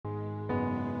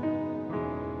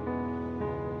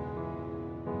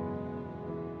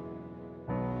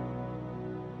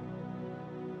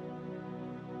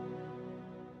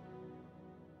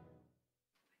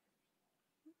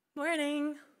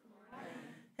Morning.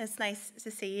 It's nice to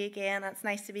see you again. It's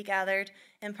nice to be gathered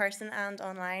in person and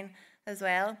online as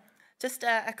well. Just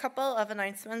a couple of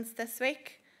announcements this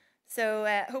week. So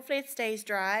hopefully it stays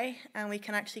dry and we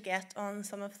can actually get on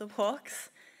some of the walks.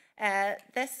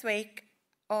 This week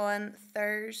on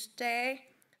Thursday,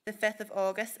 the 5th of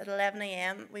August at 11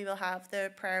 a.m, we will have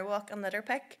the prayer walk and litter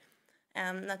pick.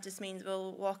 That just means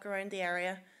we'll walk around the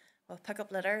area, we'll pick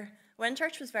up litter.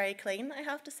 Winchurch was very clean, I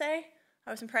have to say. I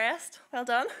was impressed. Well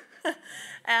done. So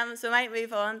we might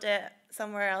move on to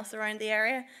somewhere else around the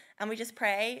area, and we just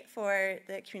pray for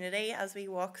the community as we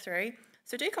walk through.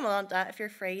 So do come along to that if you're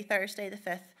free. Thursday the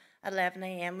 5th at 11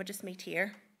 a.m. We'll just meet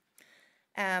here.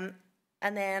 And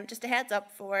then just a heads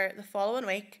up for the following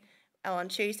week, on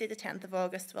Tuesday the 10th of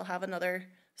August, we'll have another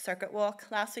circuit walk.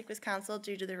 Last week was cancelled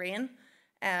due to the rain.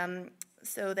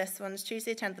 So this one's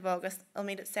Tuesday 10th of August. I'll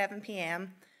meet at 7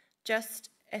 p.m.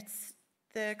 It's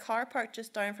the car park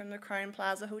just down from the Crown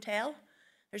Plaza Hotel.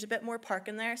 There's a bit more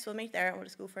parking there, so we'll meet there and we'll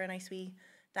just go for a nice wee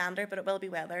dander, but it will be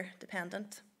weather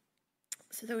dependent.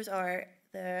 So those are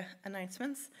the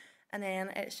announcements. And then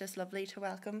it's just lovely to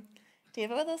welcome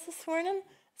David with us this morning.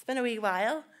 It's been a wee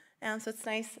while, so it's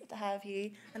nice to have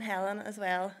you and Helen as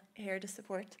well here to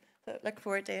support. So look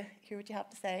forward to hear what you have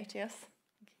to say to us.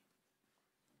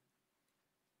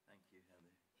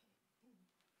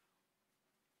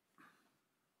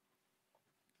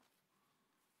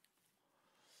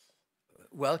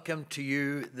 Welcome to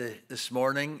you this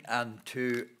morning and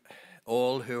to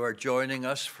all who are joining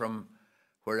us from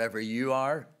wherever you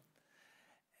are.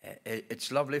 It's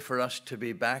lovely for us to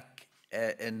be back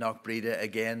in Knockbreda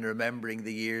again, remembering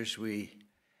the years we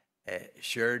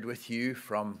shared with you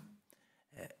from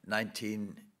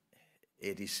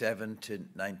 1987 to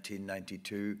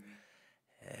 1992.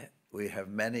 We have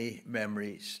many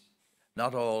memories,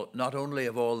 not only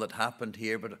of all that happened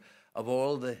here, but of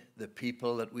all the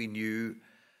people that we knew,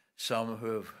 some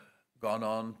who have gone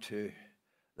on to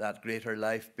that greater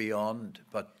life beyond.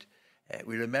 But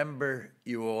we remember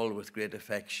you all with great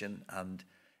affection, and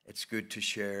it's good to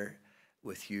share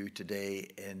with you today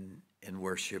in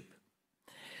worship.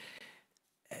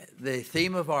 The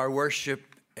theme of our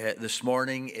worship this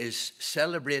morning is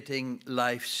celebrating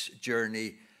life's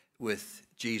journey with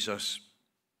Jesus.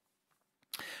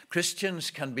 Christians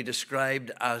can be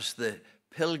described as the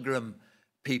pilgrim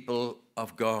people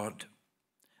of God.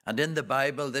 And in the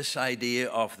Bible, this idea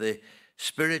of the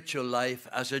spiritual life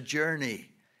as a journey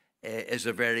is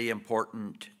a very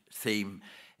important theme.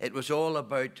 It was all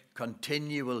about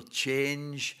continual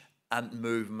change and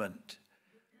movement.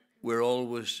 We're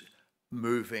always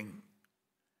moving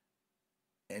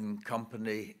in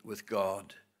company with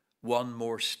God, one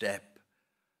more step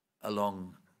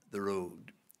along the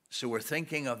road. So we're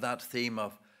thinking of that theme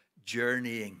of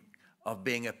journeying, of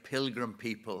being a pilgrim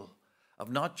people,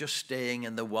 of not just staying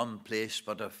in the one place,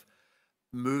 but of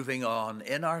moving on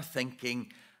in our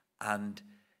thinking and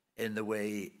in the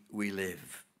way we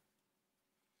live.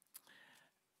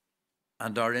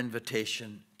 And our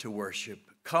invitation to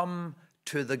worship: come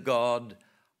to the God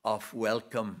of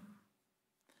welcome,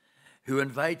 who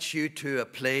invites you to a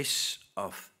place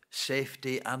of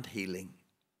safety and healing.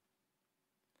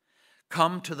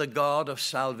 Come to the God of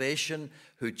salvation,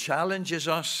 who challenges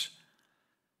us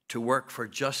to work for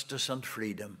justice and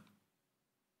freedom.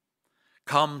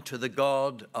 Come to the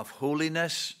God of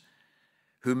holiness,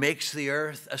 who makes the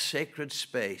earth a sacred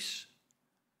space.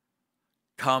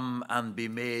 Come and be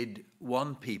made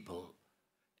one people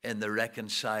in the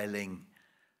reconciling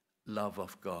love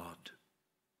of God.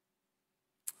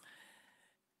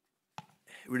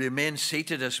 We remain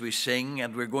seated as we sing,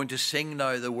 and we're going to sing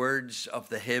now the words of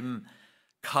the hymn,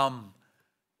 "Come,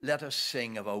 let us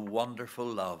sing of a wonderful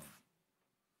love."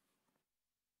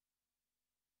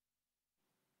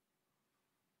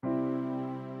 Thank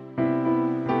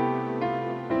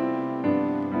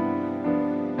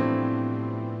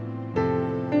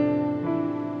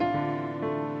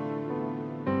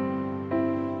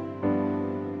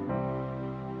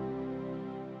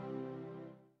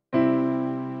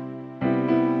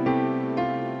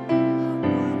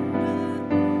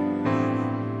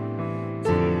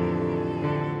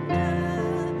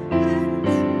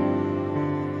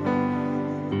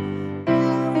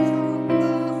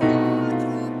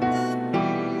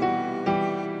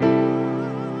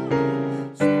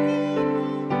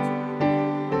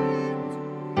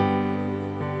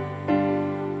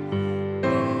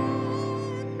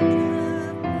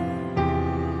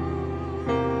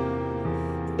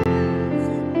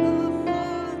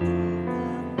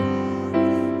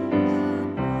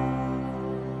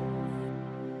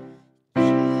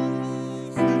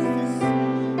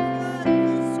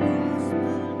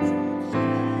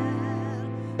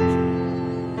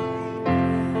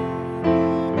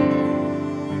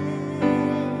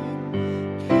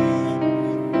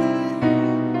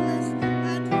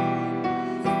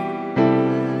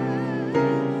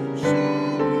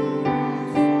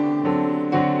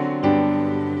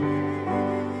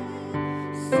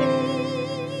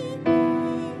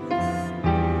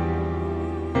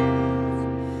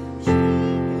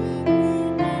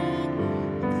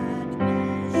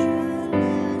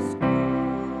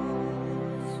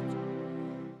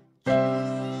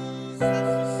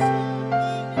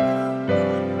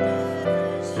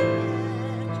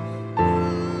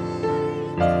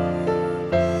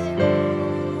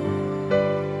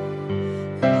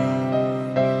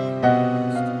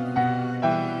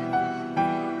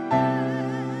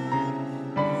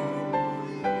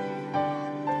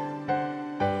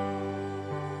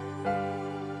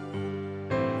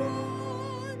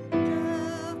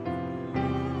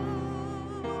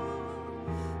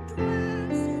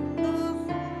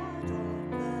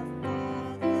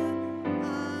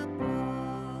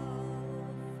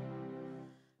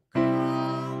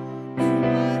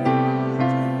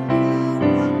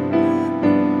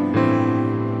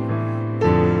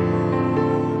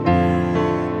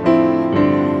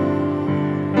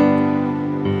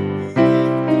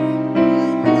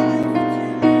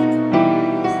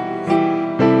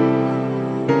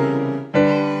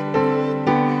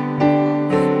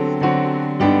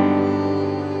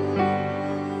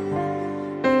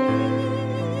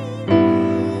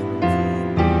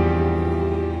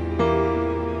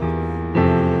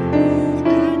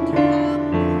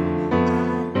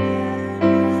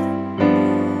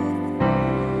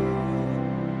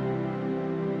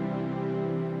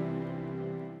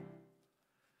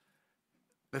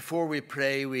before we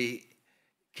pray, we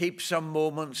keep some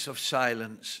moments of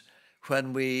silence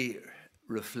when we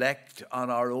reflect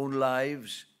on our own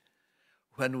lives,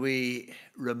 when we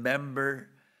remember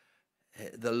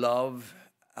the love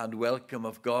and welcome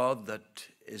of God that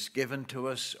is given to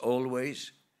us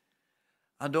always,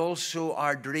 and also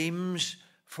our dreams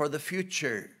for the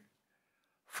future,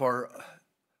 for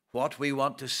what we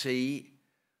want to see,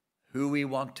 who we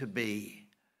want to be,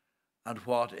 and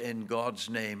what in God's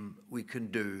name we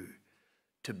can do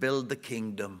to build the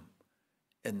kingdom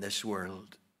in this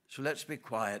world. So let's be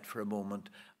quiet for a moment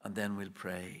and then we'll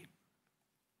pray.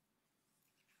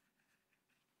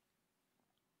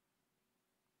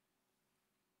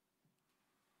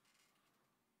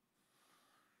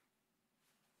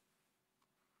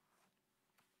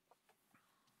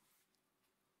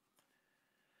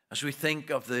 As we think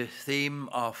of the theme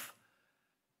of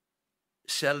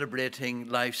celebrating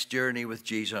life's journey with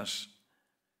Jesus,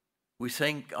 we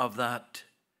think of that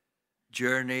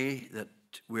journey that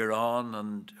we're on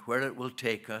and where it will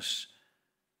take us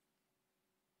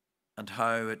and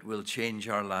how it will change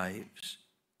our lives.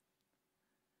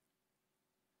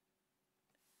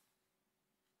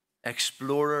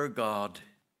 Explorer God,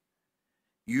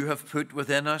 you have put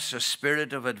within us a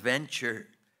spirit of adventure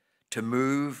to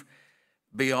move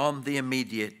beyond the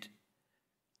immediate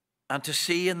and to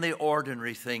see in the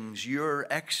ordinary things your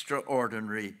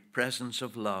extraordinary presence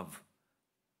of love.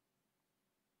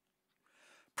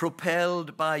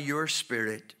 Propelled by your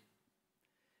Spirit,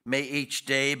 may each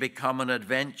day become an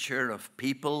adventure of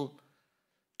people,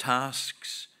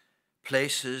 tasks,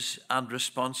 places, and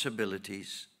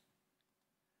responsibilities.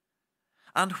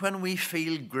 And when we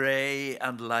feel grey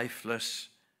and lifeless,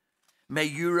 may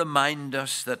you remind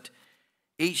us that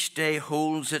each day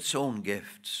holds its own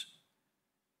gifts,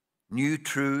 new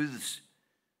truths,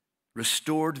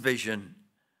 restored vision,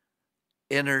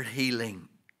 inner healing,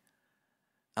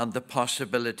 and the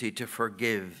possibility to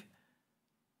forgive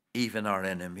even our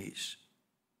enemies.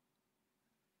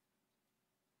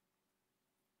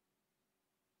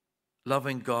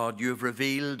 Loving God, you have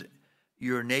revealed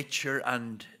your nature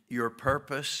and your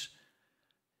purpose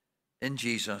in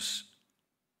Jesus.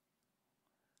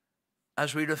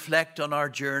 As we reflect on our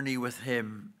journey with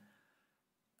him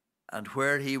and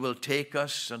where he will take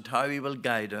us and how he will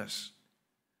guide us,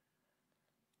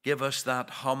 give us that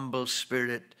humble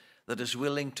spirit that is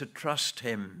willing to trust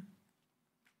him,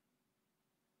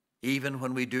 even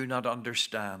when we do not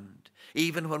understand,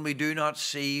 even when we do not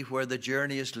see where the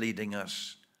journey is leading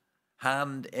us.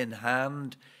 Hand in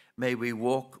hand, may we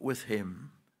walk with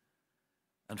him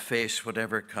and face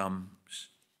whatever comes.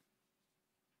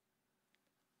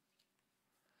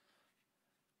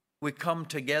 We come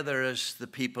together as the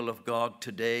people of God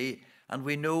today, and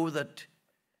we know that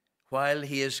while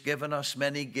he has given us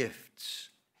many gifts,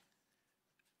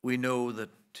 we know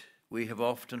that we have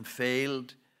often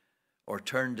failed or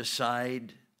turned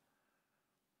aside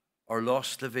or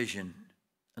lost the vision.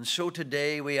 And so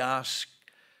today we ask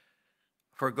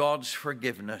for God's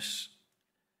forgiveness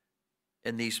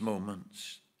in these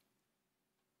moments.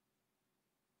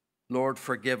 Lord,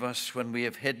 forgive us when we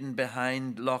have hidden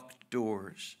behind locked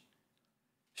doors,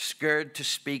 scared to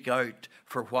speak out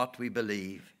for what we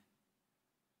believe,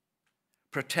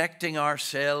 protecting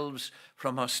ourselves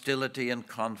from hostility and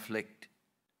conflict.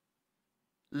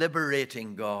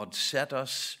 Liberating God, set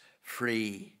us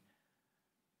free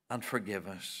and forgive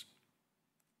us.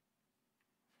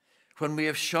 When we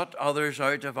have shut others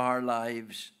out of our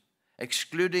lives,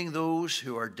 excluding those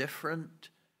who are different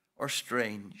or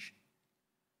strange,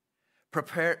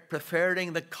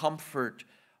 preferring the comfort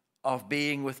of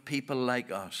being with people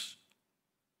like us,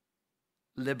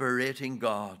 liberating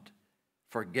God,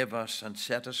 forgive us and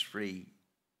set us free.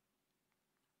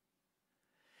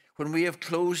 When we have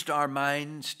closed our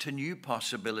minds to new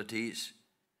possibilities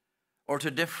or to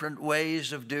different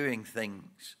ways of doing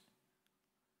things,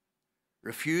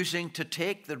 refusing to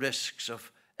take the risks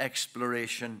of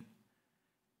exploration,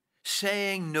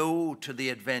 saying no to the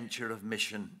adventure of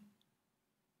mission,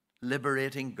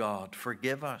 liberating God,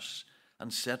 forgive us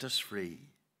and set us free.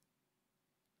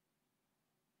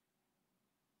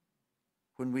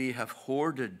 When we have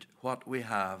hoarded what we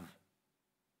have,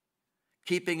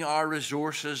 keeping our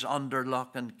resources under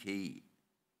lock and key,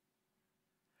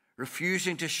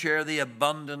 refusing to share the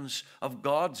abundance of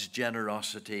God's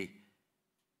generosity,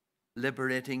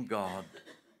 liberating God,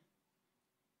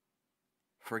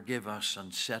 forgive us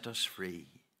and set us free.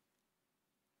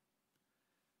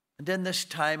 And in this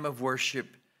time of worship,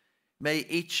 may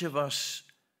each of us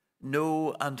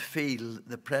know and feel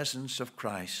the presence of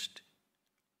Christ,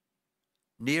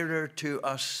 nearer to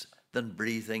us than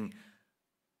breathing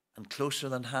and closer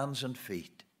than hands and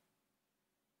feet.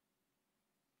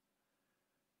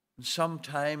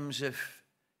 Sometimes if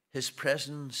his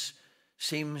presence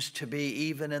seems to be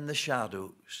even in the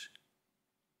shadows,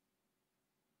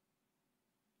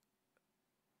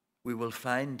 we will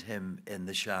find him in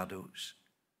the shadows,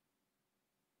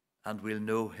 and we'll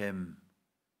know him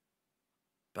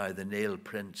by the nail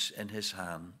prints in his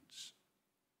hands.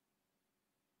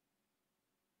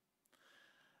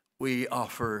 We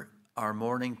offer our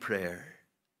morning prayer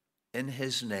in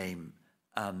his name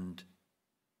and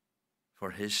for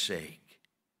his sake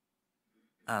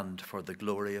and for the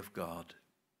glory of God.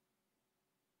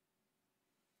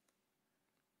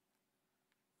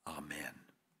 Amen.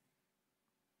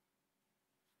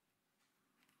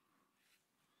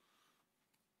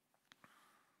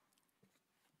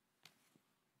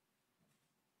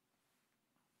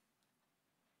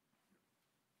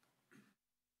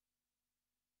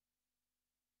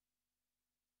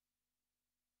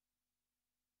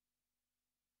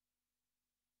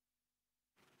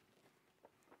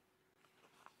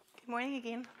 Good morning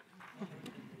again.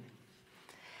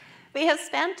 We have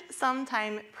spent some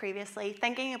time previously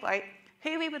thinking about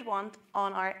who we would want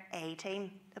on our A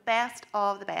team, the best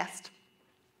of the best.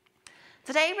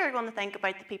 Today we're going to think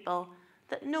about the people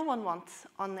that no one wants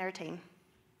on their team.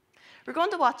 We're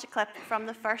going to watch a clip from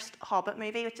the first Hobbit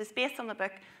movie, which is based on the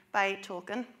book by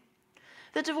Tolkien.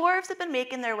 The dwarves have been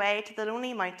making their way to the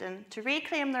Lonely Mountain to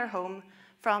reclaim their home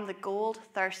from the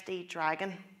gold-thirsty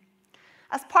dragon.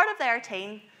 As part of their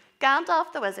team,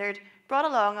 Gandalf the wizard brought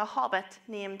along a hobbit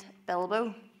named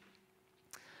Bilbo.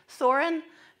 Thorin,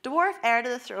 dwarf heir to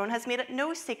the throne, has made it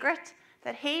no secret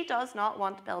that he does not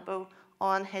want Bilbo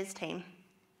on his team.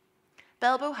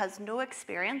 Bilbo has no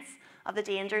experience of the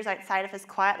dangers outside of his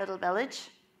quiet little village.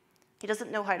 He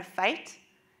doesn't know how to fight.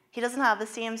 He doesn't have the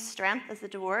same strength as the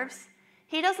dwarves.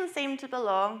 He doesn't seem to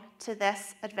belong to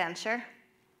this adventure.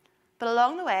 But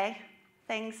along the way,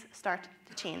 things start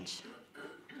to change.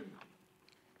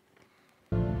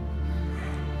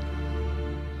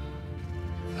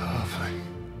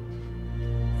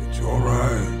 It's all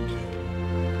right.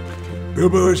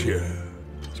 Bilbo is here.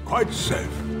 It's quite safe.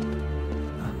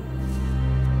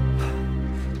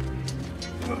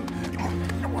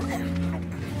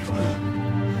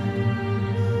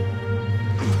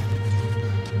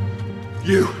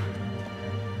 You.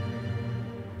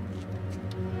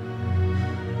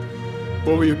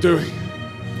 What were you doing?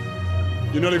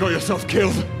 You nearly got yourself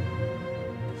killed.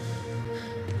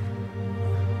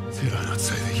 Did I not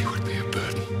say that you would be a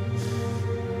burden?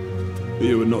 That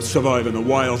you would not survive in the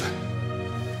wild?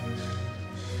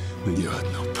 That you had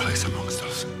no place amongst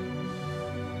us?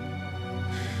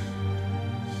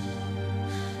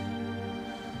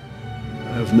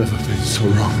 I have never been so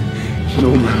wrong in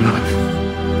all my life.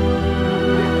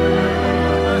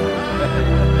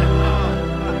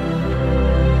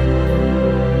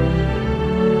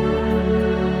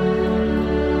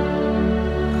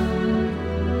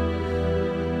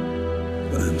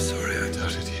 I'm sorry I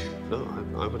doubted you.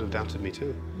 No, I would have doubted me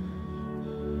too.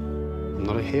 I'm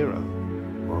not a hero.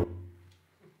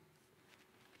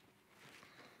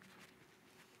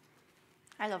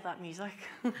 I love that music.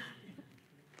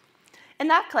 In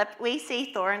that clip, we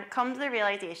see Thorin come to the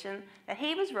realization that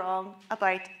he was wrong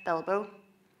about Bilbo.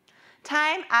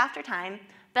 Time after time,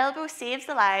 Bilbo saves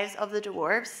the lives of the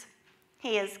dwarves.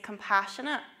 He is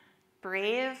compassionate,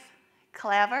 brave,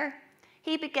 clever.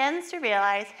 He begins to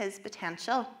realize his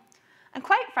potential. And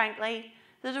quite frankly,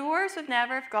 the dwarves would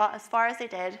never have got as far as they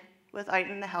did without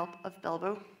the help of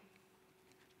Bilbo.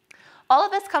 All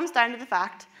of this comes down to the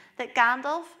fact that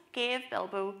Gandalf gave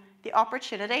Bilbo the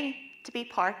opportunity to be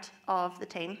part of the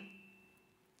team.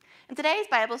 In today's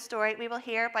Bible story, we will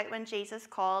hear about when Jesus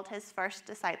called his first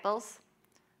disciples,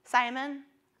 Simon,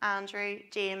 Andrew,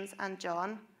 James, and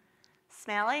John,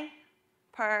 smelly,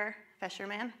 poor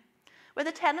fishermen, with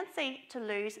a tendency to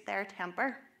lose their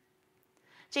temper.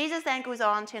 Jesus then goes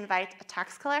on to invite a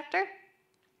tax collector,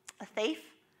 a thief,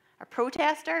 a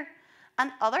protester,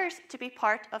 and others to be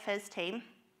part of his team.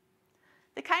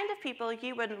 The kind of people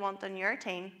you wouldn't want on your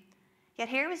team. Yet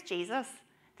here was Jesus,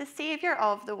 the Saviour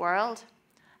of the world,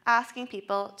 asking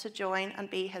people to join and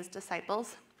be his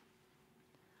disciples.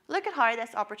 Look at how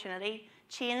this opportunity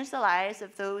changed the lives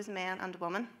of those men and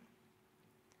women.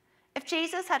 If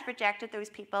Jesus had rejected those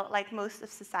people like most of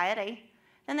society,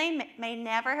 then they may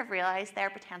never have realized their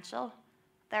potential,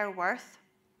 their worth.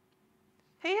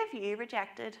 Who have you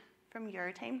rejected from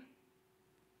your team?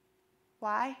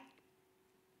 Why?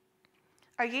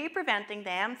 Are you preventing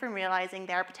them from realizing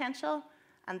their potential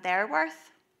and their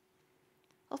worth?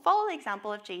 Well, follow the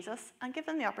example of Jesus and give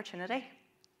them the opportunity.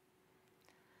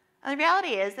 And the reality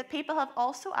is that people have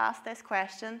also asked this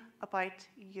question about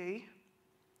you.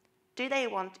 do they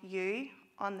want you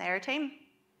on their team?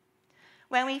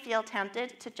 When we feel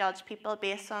tempted to judge people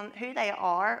based on who they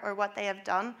are or what they have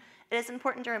done, it is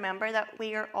important to remember that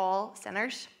we are all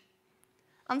sinners.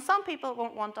 And some people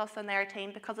won't want us on their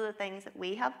team because of the things that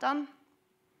we have done.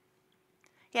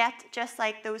 Yet, just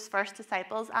like those first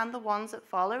disciples and the ones that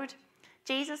followed,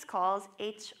 Jesus calls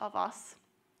each of us.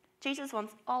 Jesus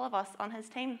wants all of us on his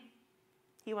team.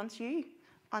 He wants you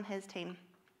on his team.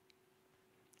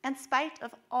 In spite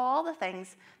of all the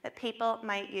things that people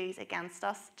might use against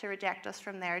us to reject us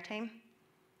from their team.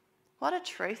 What a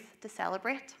truth to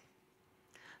celebrate.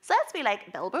 So let's be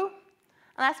like Bilbo,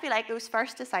 and let's be like those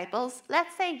first disciples.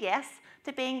 Let's say yes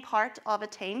to being part of a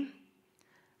team.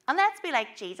 And let's be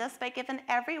like Jesus by giving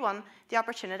everyone the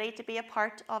opportunity to be a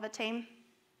part of a team.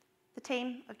 The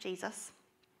team of Jesus.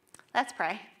 Let's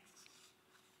pray.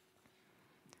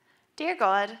 Dear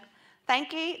God,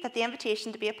 thank you that the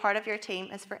invitation to be a part of your team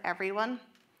is for everyone,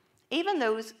 even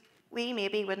those we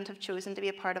maybe wouldn't have chosen to be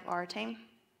a part of our team.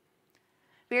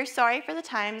 We are sorry for the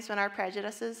times when our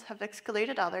prejudices have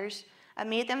excluded others and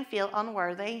made them feel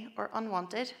unworthy or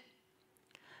unwanted.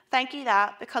 Thank you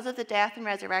that, because of the death and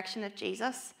resurrection of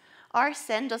Jesus, our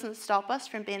sin doesn't stop us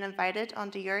from being invited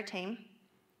onto your team.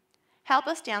 Help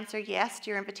us to answer yes to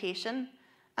your invitation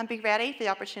and be ready for the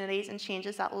opportunities and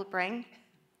changes that will bring.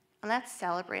 And let's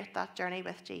celebrate that journey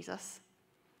with Jesus.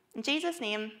 In Jesus'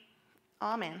 name,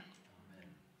 amen.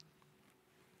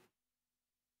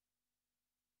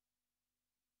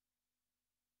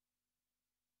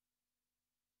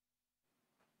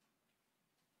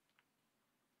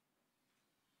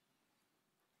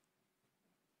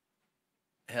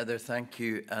 Heather, thank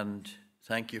you, and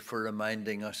thank you for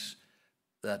reminding us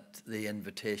that the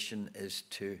invitation is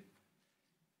to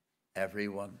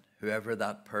everyone, whoever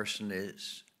that person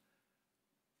is,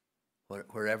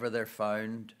 wherever they're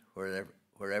found,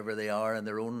 wherever they are in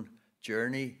their own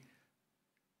journey,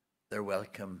 they're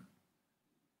welcome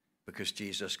because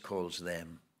Jesus calls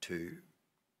them too.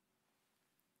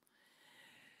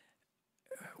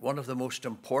 One of the most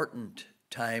important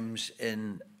times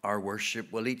in our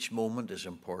worship, well, each moment is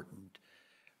important,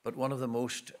 but one of the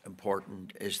most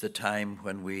important is the time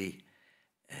when we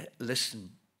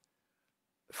listen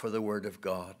for the word of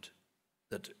God,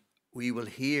 that we will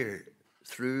hear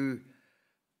through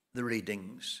the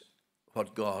readings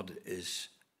what God is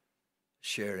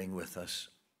sharing with us.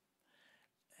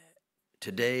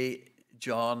 Today,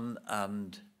 John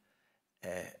and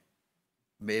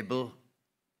Mabel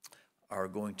are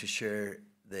going to share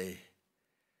the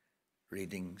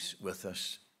readings with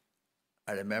us.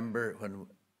 I remember when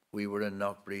we were in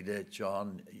Knockbreda,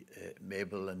 John,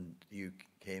 Mabel, and you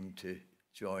came to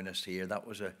join us here. That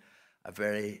was a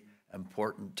very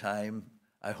important time.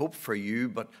 I hope for you,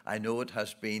 but I know it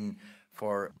has been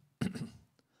for...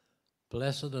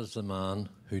 Blessed is the man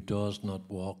who does not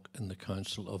walk in the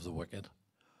counsel of the wicked,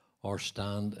 or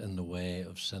stand in the way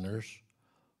of sinners,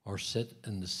 or sit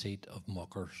in the seat of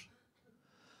mockers.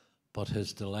 But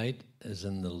his delight is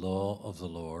in the law of the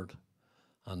Lord,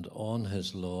 and on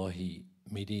his law he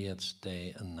meditates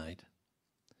day and night.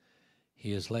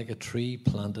 He is like a tree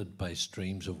planted by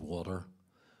streams of water,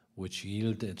 which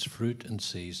yield its fruit in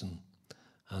season,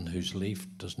 and whose leaf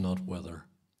does not wither.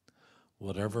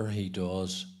 Whatever he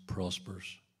does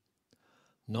prospers.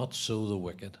 Not so the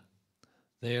wicked.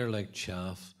 They are like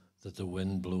chaff that the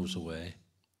wind blows away.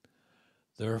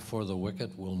 Therefore the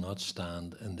wicked will not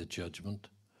stand in the judgment,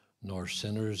 nor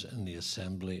sinners in the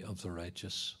assembly of the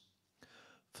righteous.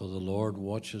 For the Lord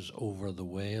watches over the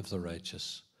way of the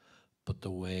righteous, but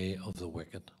the way of the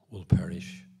wicked will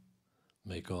perish.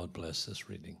 May God bless this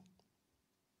reading.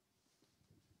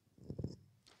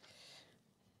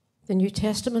 The New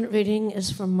Testament reading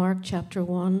is from Mark chapter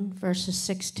 1, verses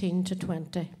 16 to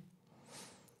 20.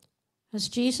 As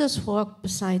Jesus walked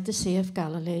beside the Sea of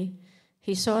Galilee,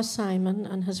 he saw Simon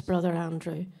and his brother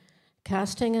Andrew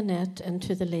casting a net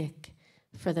into the lake,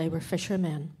 for they were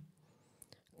fishermen.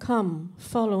 "Come,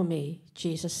 follow me,"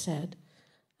 Jesus said,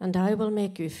 "and I will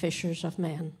make you fishers of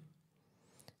men."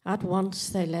 At once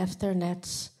they left their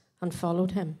nets and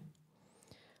followed him.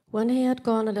 When he had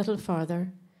gone a little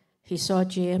farther, he saw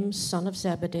James, son of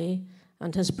Zebedee,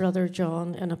 and his brother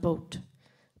John in a boat,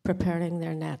 preparing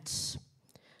their nets.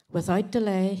 Without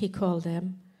delay he called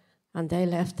them, and they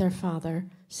left their father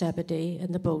Zebedee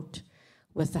in the boat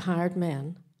with the hired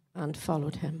men and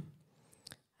followed him.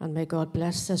 And may God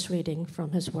bless this reading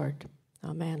from his word.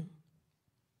 Amen.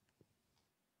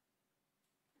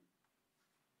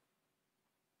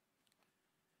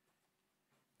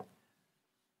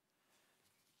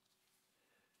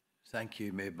 Thank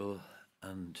you, Mabel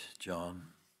and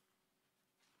John.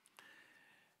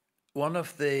 One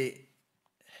of the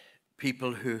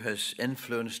people who has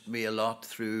influenced me a lot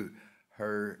through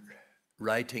her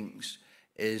writings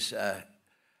is a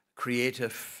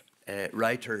creative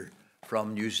writer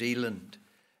from New Zealand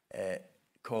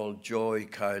called Joy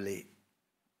Cowley.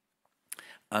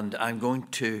 And I'm going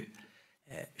to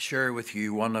share with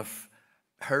you one of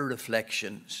her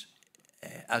reflections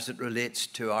as it relates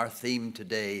to our theme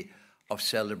today of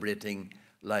celebrating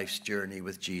life's journey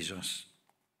with Jesus.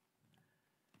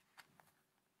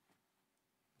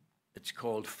 It's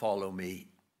called Follow Me.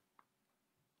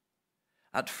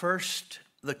 At first,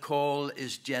 the call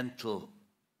is gentle,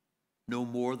 no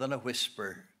more than a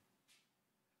whisper,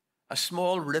 a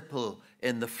small ripple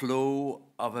in the flow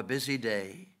of a busy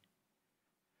day.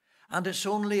 And it's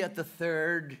only at the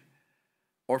third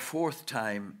or fourth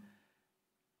time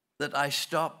that I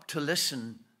stop to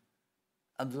listen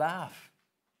and laugh.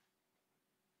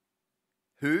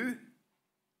 Who?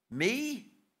 Me?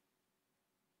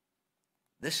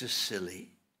 This is silly.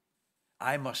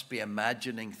 I must be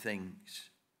imagining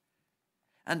things.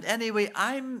 And anyway,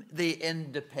 I'm the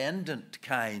independent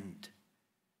kind,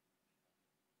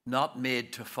 not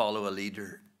made to follow a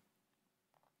leader.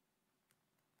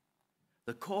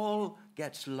 The call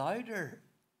gets louder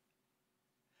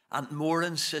and more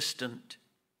insistent.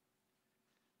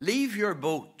 Leave your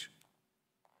boat.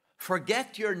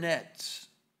 Forget your nets.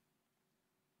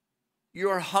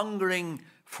 You're hungering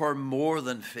for more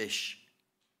than fish.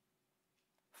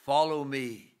 Follow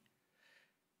me.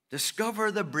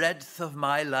 Discover the breadth of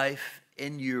my life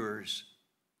in yours,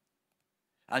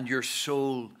 and your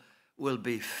soul will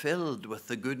be filled with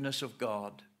the goodness of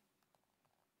God.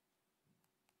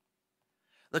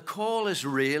 The call is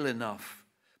real enough,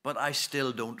 but I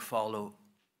still don't follow.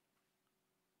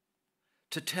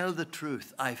 To tell the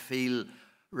truth, I feel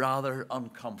rather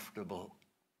uncomfortable.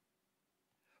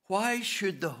 Why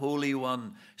should the Holy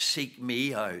One seek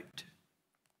me out?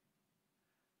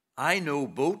 I know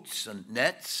boats and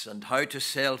nets and how to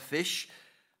sell fish,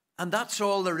 and that's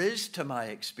all there is to my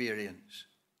experience.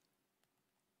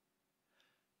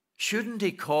 Shouldn't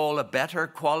he call a better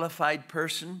qualified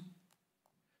person?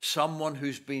 Someone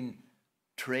who's been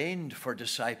trained for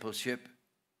discipleship?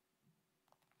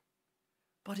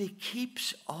 But he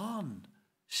keeps on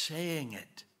saying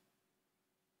it.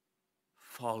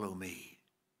 Follow me.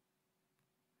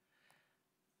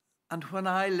 And when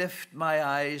I lift my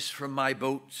eyes from my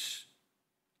boats,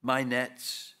 my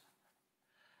nets,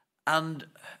 and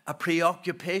a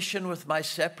preoccupation with my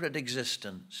separate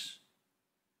existence,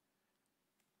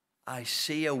 I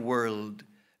see a world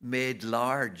made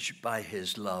large by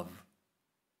his love.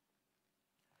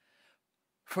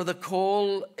 For the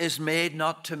call is made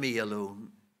not to me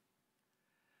alone,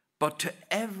 but to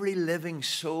every living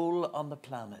soul on the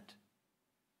planet.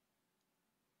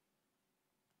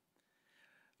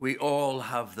 We all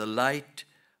have the light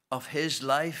of his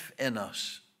life in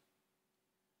us.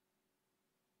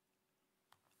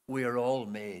 We are all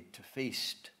made to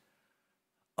feast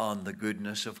on the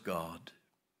goodness of God.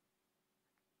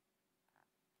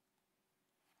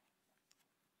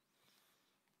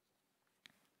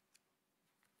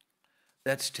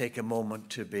 Let's take a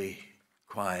moment to be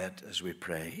quiet as we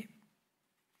pray.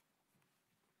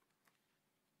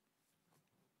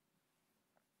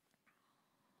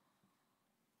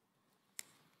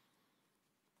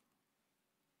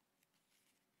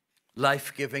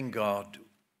 Life-giving God,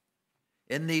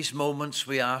 in these moments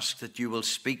we ask that you will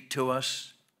speak to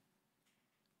us,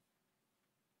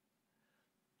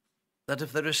 that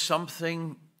if there is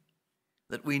something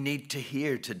that we need to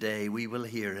hear today, we will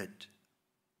hear it.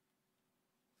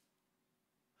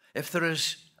 If there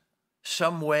is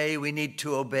some way we need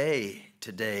to obey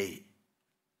today,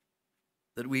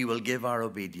 that we will give our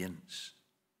obedience.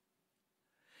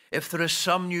 If there is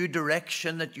some new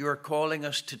direction that you are calling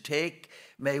us to take,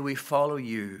 may we follow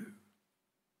you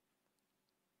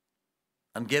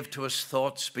and give to us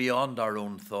thoughts beyond our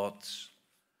own thoughts,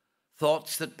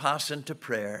 thoughts that pass into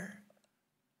prayer,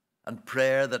 and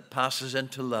prayer that passes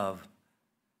into love,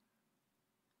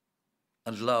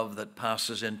 and love that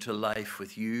passes into life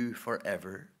with you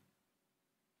forever.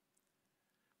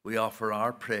 We offer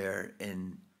our prayer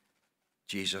in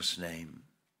Jesus' name.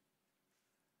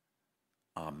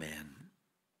 Amen.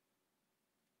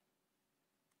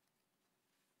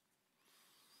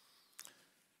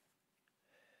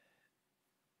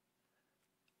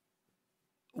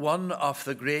 One of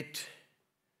the great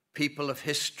people of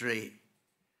history,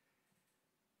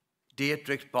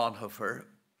 Dietrich Bonhoeffer,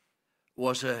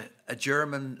 was a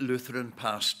German Lutheran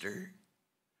pastor.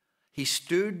 He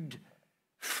stood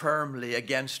firmly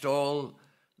against all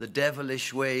the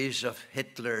devilish ways of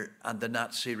Hitler and the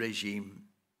Nazi regime.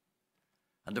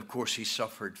 And of course, he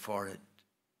suffered for it.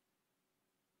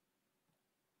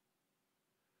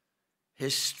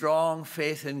 his strong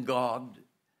faith in God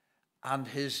and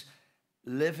his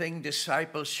living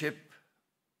discipleship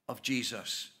of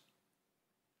Jesus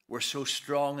were so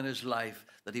strong in his life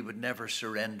that he would never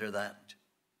surrender that.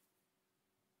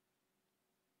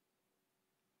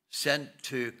 Sent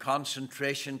to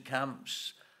concentration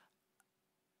camps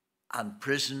and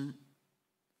prison,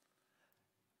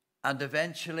 and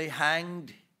eventually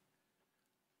hanged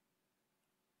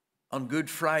on Good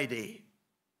Friday,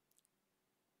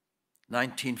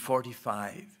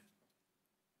 1945.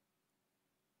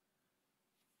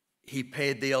 He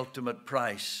paid the ultimate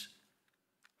price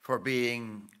for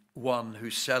being one who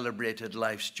celebrated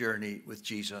life's journey with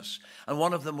Jesus. And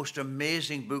one of the most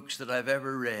amazing books that I've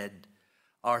ever read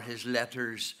are his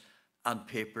letters and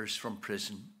papers from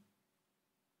prison.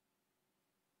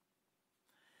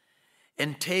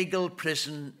 In Tegel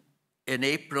prison in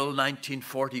April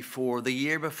 1944, the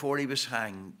year before he was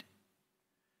hanged,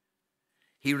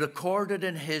 he recorded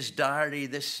in his diary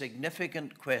this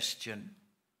significant question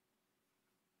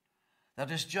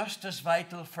that is just as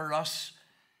vital for us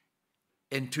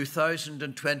in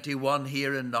 2021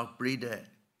 here in Knockbreda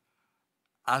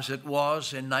as it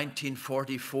was in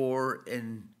 1944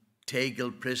 in Tegel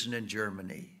prison in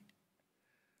Germany.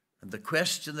 And the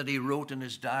question that he wrote in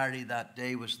his diary that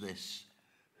day was this: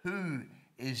 who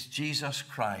is Jesus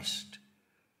Christ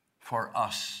for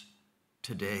us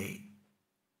today?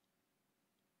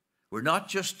 We're not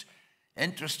just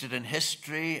interested in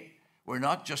history. We're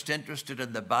not just interested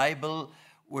in the Bible.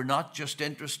 We're not just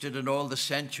interested in all the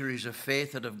centuries of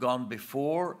faith that have gone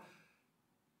before.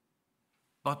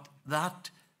 But that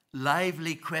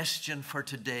lively question for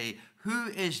today: who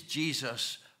is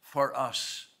Jesus for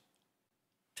us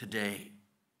today?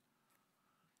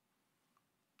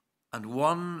 And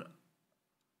one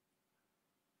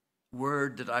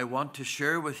word that I want to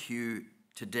share with you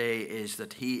today is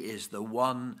that he is the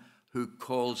one who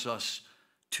calls us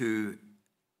to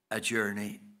a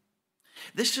journey.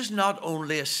 This is not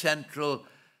only a central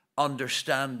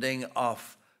understanding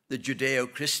of the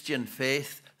Judeo-Christian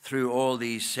faith through all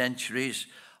these centuries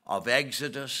of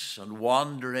exodus and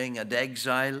wandering and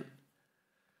exile,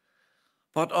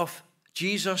 but of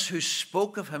Jesus, who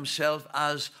spoke of himself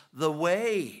as the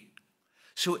way.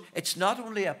 So it's not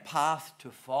only a path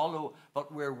to follow,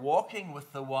 but we're walking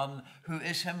with the one who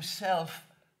is himself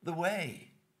the way.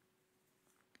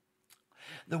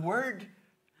 The word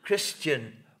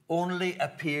Christian only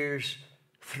appears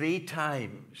 3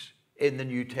 times in the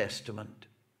New Testament,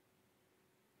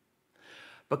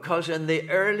 because in the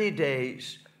early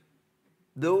days,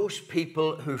 those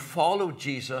people who followed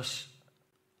Jesus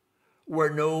were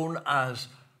known as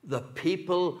the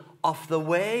people of the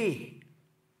way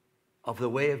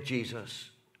of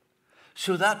Jesus.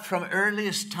 So that from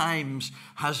earliest times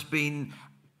has been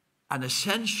an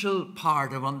essential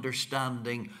part of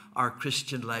understanding our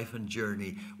Christian life and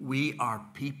journey. We are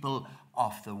people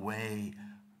of the way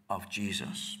of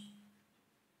Jesus.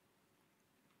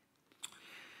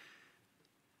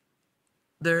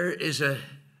 There is a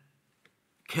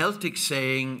Celtic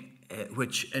saying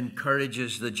which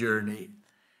encourages the journey: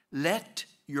 let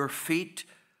your feet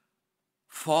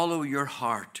follow your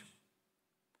heart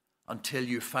until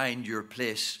you find your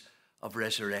place of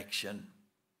resurrection.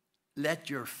 Let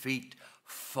your feet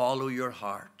follow your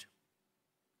heart.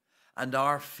 And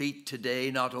our feet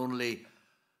today not only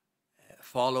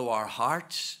follow our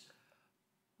hearts,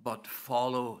 but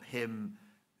follow him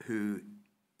who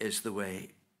is the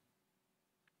way.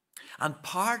 And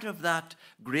part of that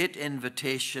great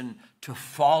invitation to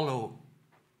follow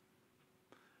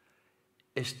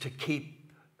is to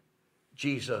keep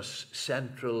Jesus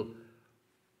central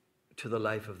to the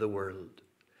life of the world.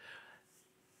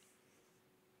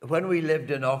 When we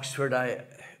lived in Oxford, I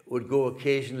would go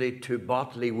occasionally to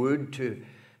Botley Wood to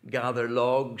gather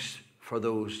logs for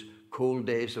those cold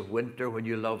days of winter when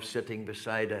you love sitting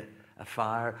beside a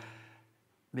fire.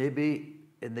 Maybe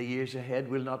in the years ahead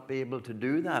we'll not be able to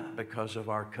do that because of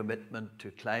our commitment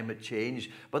to climate change,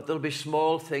 but there'll be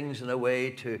small things in a way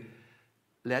to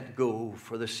let go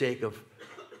for the sake of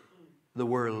the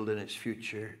world and its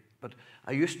future. But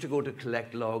I used to go to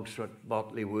collect logs from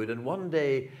Botley Wood, and one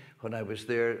day when I was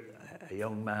there, a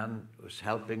young man was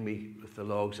helping me with the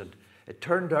logs, and it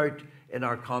turned out in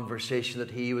our conversation that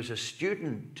he was a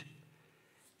student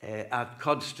at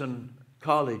Cuddeston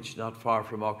College, not far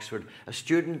from Oxford, a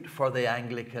student for the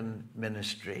Anglican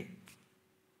ministry.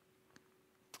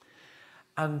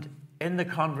 And in the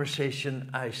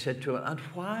conversation, I said to him, and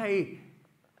why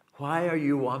are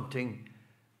you wanting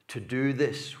to do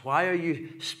this? Why are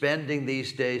you spending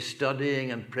these days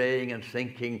studying and praying and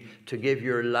thinking to give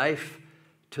your life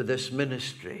to this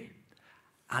ministry?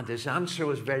 And his answer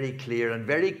was very clear and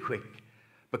very quick,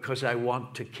 because I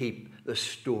want to keep the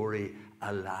story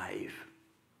alive.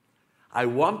 I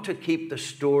want to keep the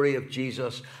story of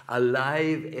Jesus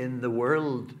alive in the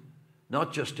world,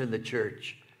 not just in the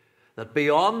church. That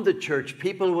beyond the church,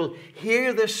 people will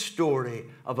hear this story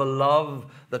of a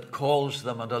love that calls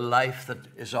them and a life that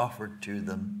is offered to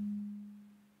them.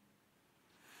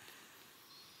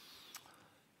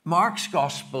 Mark's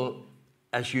gospel,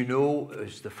 as you know,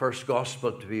 is the first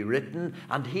gospel to be written,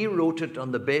 and he wrote it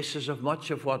on the basis of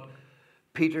much of what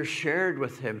Peter shared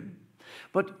with him.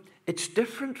 But it's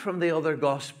different from the other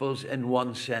gospels in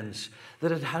one sense,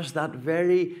 that it has that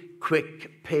very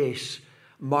quick pace.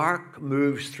 Mark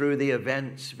moves through the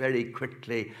events very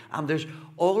quickly, and there's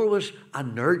always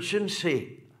an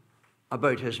urgency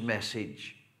about his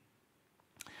message.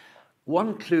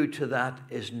 One clue to that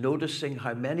is noticing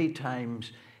how many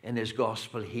times in his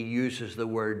gospel he uses the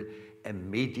word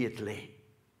immediately.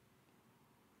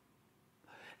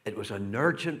 It was an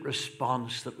urgent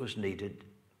response that was needed.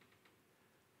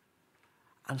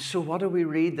 And so what do we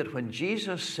read? That when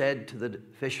Jesus said to the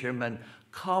fishermen,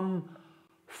 "Come,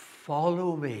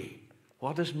 follow me,"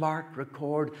 what does Mark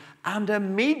record? And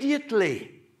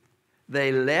immediately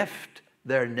they left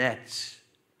their nets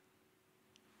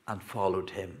and followed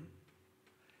him.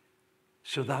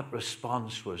 So that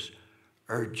response was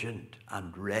urgent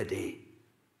and ready.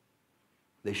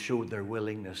 They showed their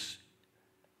willingness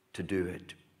to do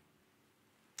it.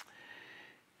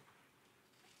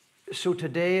 So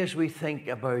today, as we think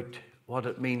about what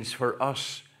it means for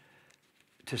us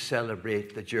to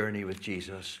celebrate the journey with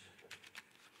Jesus,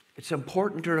 it's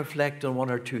important to reflect on one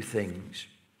or two things.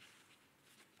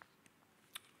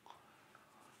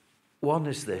 One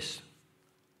is this,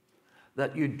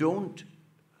 that you don't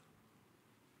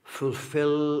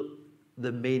fulfill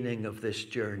the meaning of this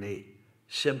journey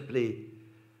simply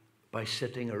by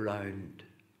sitting around.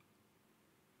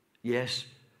 Yes,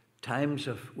 times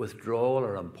of withdrawal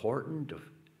are important, of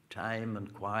time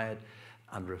and quiet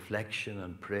and reflection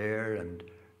and prayer and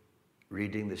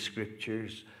reading the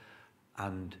scriptures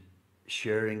and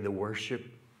sharing the worship.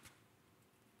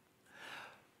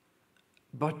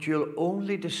 But you'll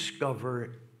only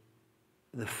discover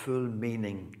the full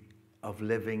meaning of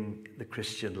living the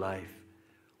Christian life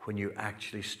when you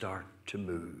actually start to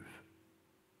move.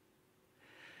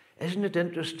 Isn't it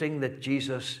interesting that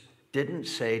Jesus didn't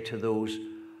say to those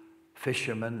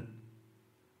fishermen,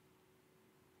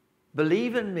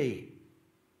 "Believe in me"?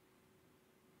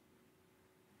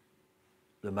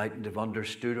 They mightn't have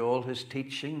understood all his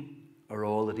teaching or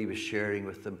all that he was sharing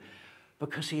with them,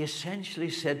 because he essentially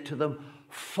said to them,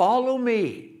 "Follow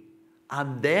me,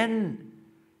 and then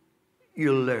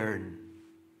you'll learn.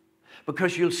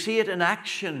 Because you'll see it in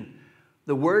action.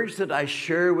 The words that I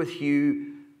share with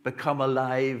you become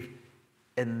alive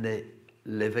in the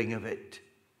living of it."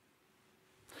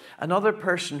 Another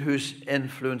person who's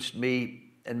influenced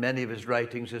me in many of his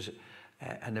writings is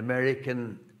an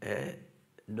American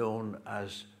known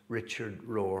as Richard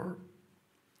Rohr.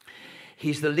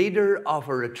 He's the leader of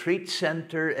a retreat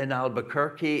center in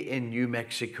Albuquerque in New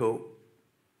Mexico.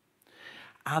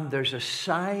 And there's a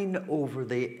sign over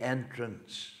the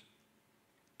entrance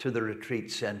to the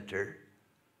retreat center: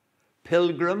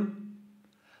 "Pilgrim,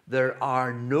 there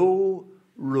are no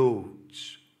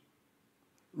roads.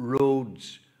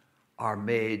 Roads are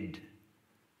made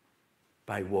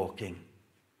by walking."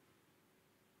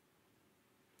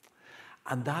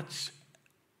 And that's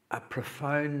a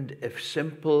profound, if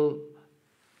simple,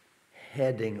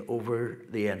 heading over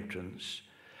the entrance.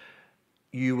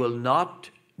 You will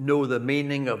not know the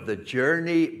meaning of the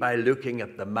journey by looking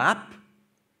at the map.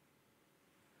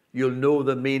 You'll know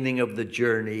the meaning of the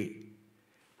journey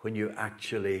when you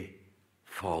actually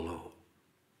follow.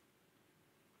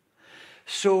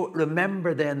 So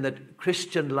remember then that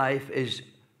Christian life is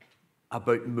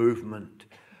about movement.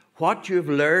 What you've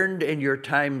learned in your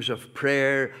times of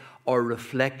prayer or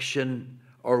reflection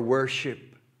or worship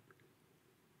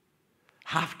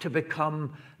have to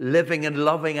become living and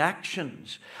loving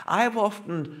actions. I've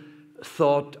often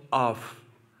thought of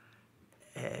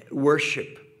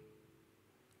worship,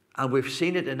 and we've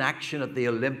seen it in action at the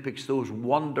Olympics, those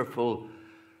wonderful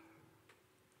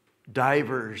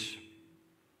divers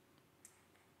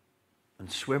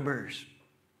and swimmers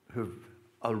who've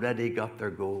already got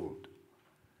their gold.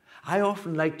 I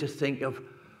often like to think of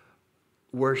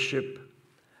worship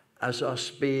as us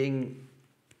being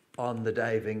on the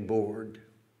diving board,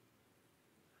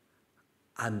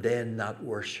 and then that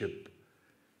worship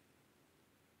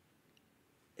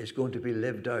is going to be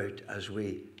lived out as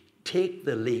we take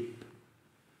the leap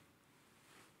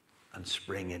and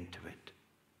spring into it.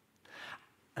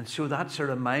 And so that's a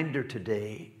reminder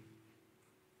today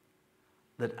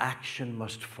that action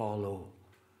must follow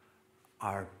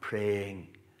our praying,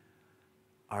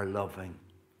 our loving.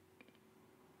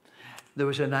 There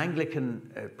was an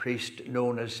Anglican priest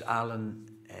known as Alan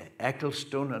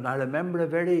Ecclestone, and I remember a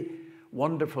very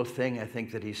wonderful thing I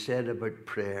think that he said about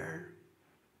prayer.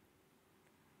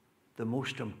 The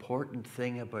most important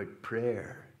thing about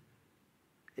prayer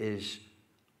is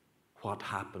what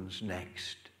happens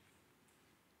next.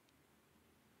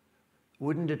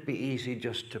 Wouldn't it be easy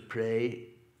just to pray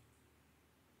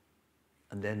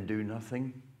and then do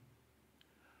nothing?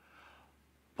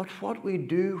 But what we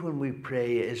do when we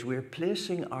pray is we're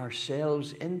placing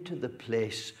ourselves into the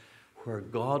place where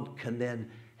God can then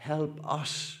help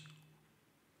us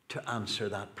to answer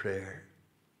that prayer.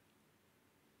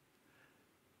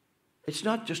 It's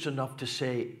not just enough to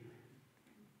say,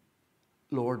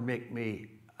 Lord, make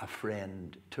me a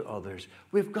friend to others.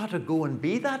 We've got to go and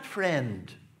be that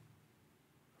friend.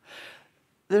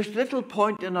 There's little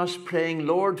point in us praying,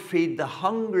 Lord, feed the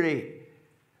hungry,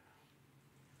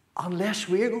 unless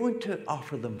we're going to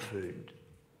offer them food.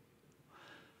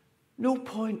 No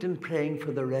point in praying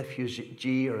for the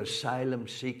refugee or asylum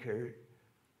seeker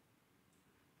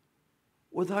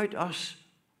without us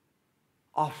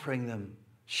offering them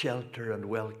shelter and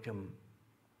welcome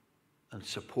and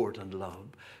support and love.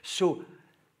 So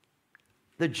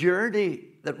the journey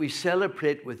that we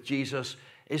celebrate with Jesus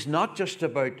is not just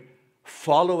about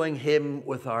following him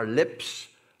with our lips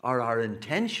or our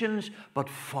intentions, but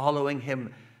following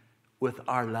him with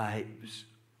our lives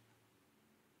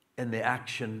in the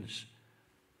actions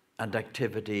and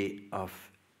activity of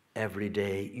every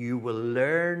day. You will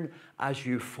learn as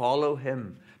you follow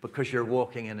him because you're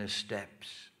walking in his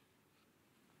steps.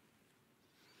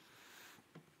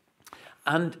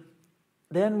 And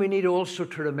then we need also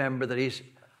to remember that he's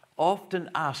often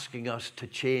asking us to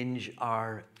change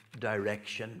our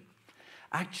direction.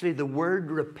 Actually, the word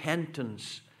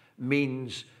repentance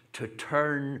means to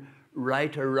turn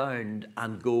right around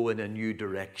and go in a new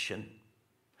direction.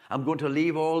 I'm going to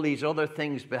leave all these other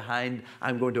things behind.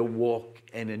 I'm going to walk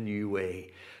in a new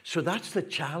way. So that's the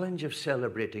challenge of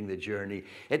celebrating the journey.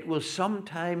 It will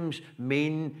sometimes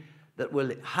mean that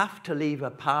we'll have to leave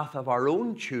a path of our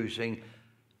own choosing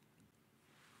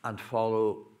and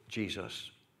follow Jesus.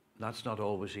 That's not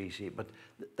always easy, but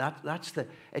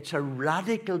it's a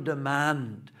radical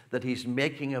demand that he's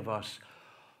making of us.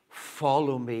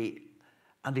 Follow me.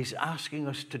 And he's asking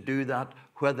us to do that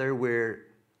whether we're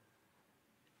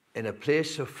in a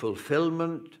place of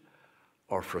fulfillment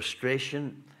or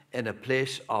frustration, in a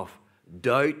place of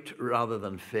doubt rather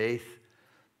than faith,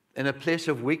 in a place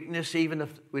of weakness, even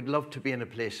if we'd love to be in a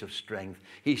place of strength.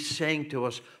 He's saying to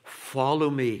us, follow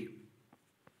me.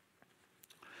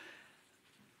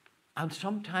 And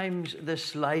sometimes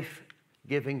this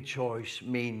life-giving choice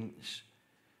means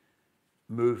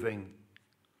moving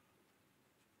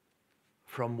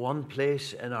from one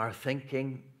place in our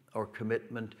thinking or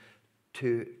commitment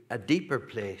to a deeper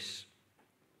place.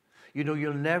 You know,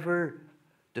 you'll never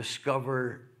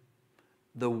discover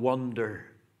the wonder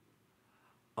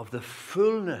of the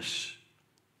fullness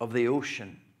of the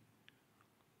ocean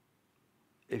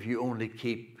if you only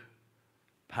keep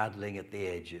paddling at the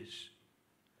edges.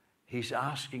 He's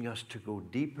asking us to go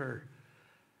deeper,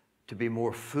 to be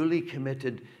more fully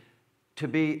committed, to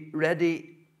be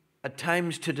ready at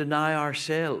times to deny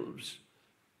ourselves.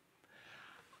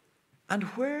 And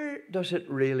where does it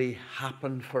really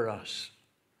happen for us?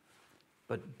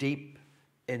 But deep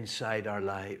inside our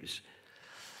lives.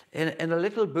 In a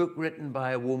little book written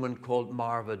by a woman called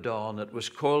Marva Dawn, it was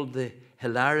called The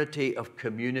Hilarity of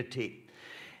Community.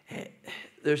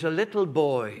 There's a little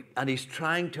boy, and he's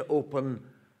trying to open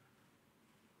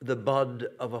the bud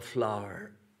of a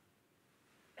flower.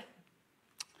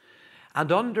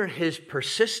 And under his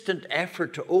persistent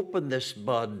effort to open this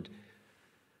bud,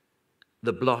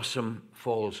 the blossom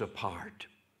falls apart.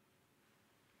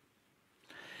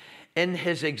 In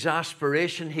his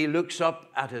exasperation, he looks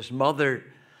up at his mother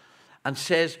and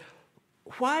says,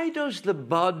 "Why does the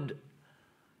bud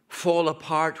fall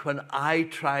apart when I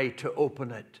try to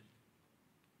open it?"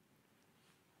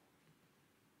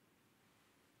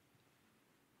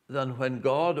 Then when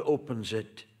God opens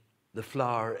it, the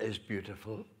flower is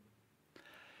beautiful.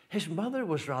 His mother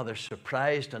was rather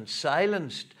surprised and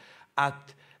silenced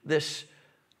at this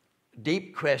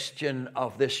deep question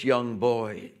of this young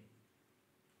boy.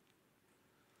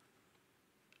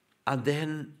 And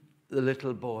then the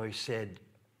little boy said,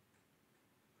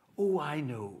 "Oh, I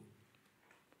know.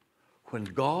 When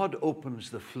God opens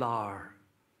the flower,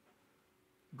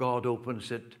 God opens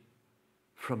it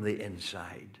from the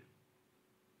inside."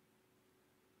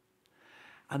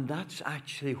 And that's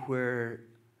actually where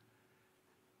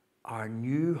our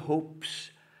new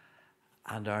hopes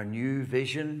and our new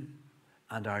vision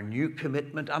and our new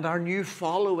commitment and our new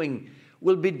following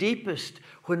will be deepest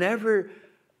whenever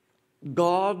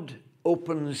God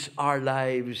opens our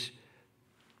lives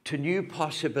to new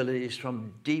possibilities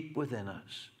from deep within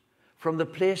us, from the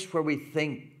place where we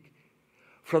think,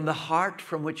 from the heart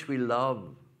from which we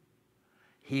love.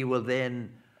 He will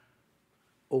then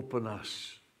open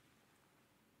us.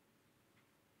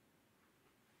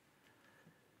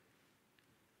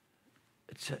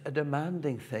 It's a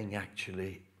demanding thing,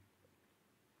 actually,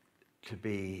 to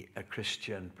be a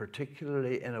Christian,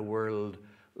 particularly in a world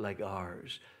like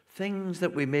ours. Things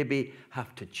that we maybe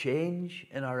have to change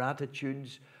in our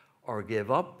attitudes or give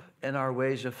up in our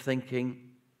ways of thinking.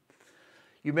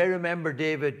 You may remember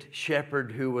David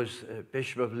Shepherd, who was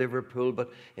Bishop of Liverpool,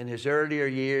 but in his earlier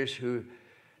years, who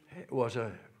was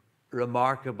a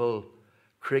remarkable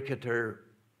cricketer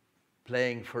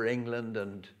playing for England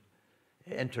and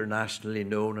internationally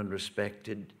known and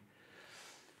respected.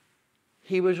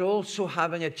 He was also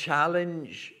having a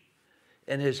challenge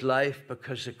in his life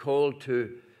because the call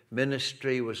to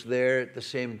ministry was there at the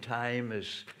same time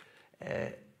as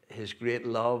his great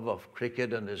love of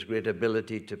cricket and his great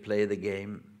ability to play the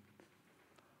game.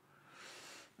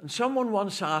 And someone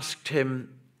once asked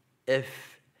him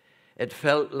if it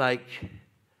felt like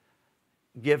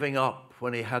giving up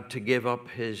when he had to give up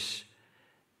his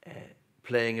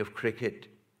playing of cricket.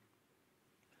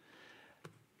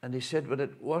 And he said, well,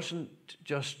 it wasn't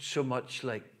just so much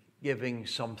like giving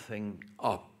something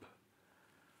up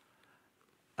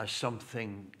as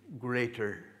something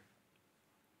greater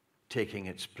taking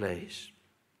its place.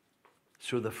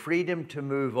 So the freedom to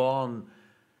move on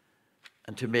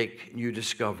and to make new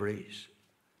discoveries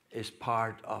is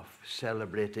part of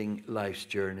celebrating life's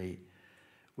journey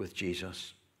with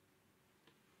Jesus.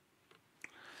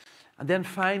 And then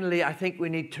finally, I think we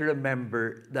need to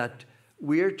remember that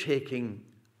we're taking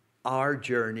our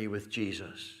journey with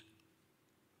Jesus.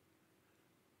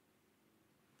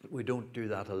 But we don't do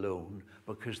that alone,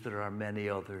 because there are many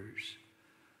others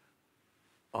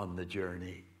on the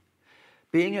journey.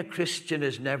 Being a Christian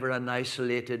is never an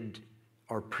isolated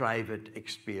or private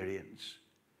experience,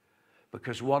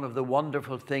 because one of the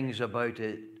wonderful things about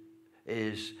it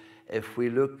is if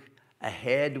we look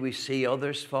ahead, we see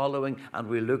others following, and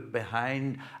we look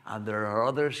behind, and there are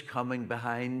others coming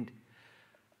behind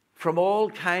from all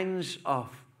kinds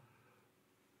of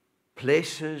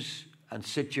places and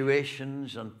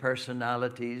situations and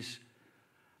personalities,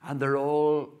 and they're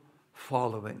all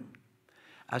following.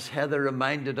 As Heather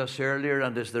reminded us earlier,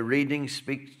 and as the reading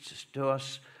speaks to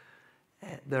us,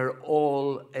 they're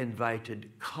all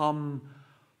invited. Come,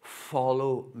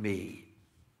 follow me.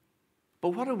 But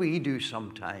what do we do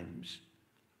sometimes?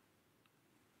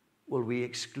 Well, we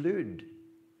exclude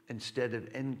instead of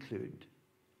include.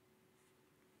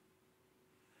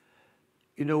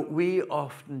 You know, we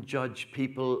often judge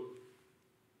people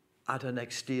at an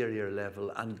exterior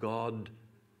level, and God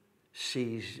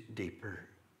sees deeper.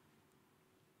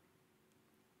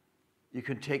 You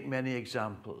can take many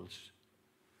examples.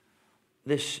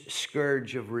 This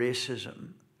scourge of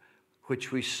racism,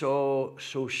 which we saw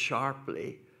so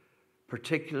sharply,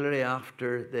 particularly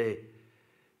after the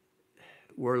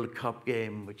World Cup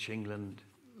game which England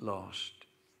lost.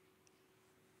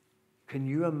 Can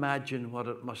you imagine what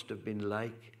it must have been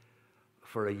like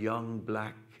for a young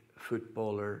black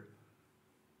footballer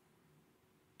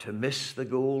to miss the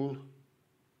goal,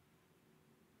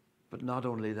 but not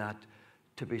only that,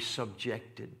 to be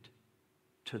subjected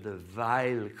to the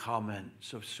vile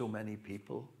comments of so many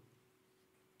people?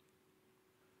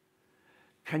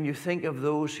 Can you think of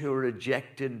those who are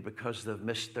rejected because they've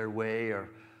missed their way or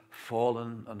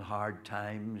fallen on hard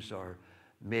times or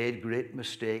made great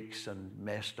mistakes and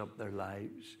messed up their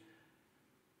lives?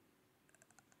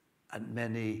 And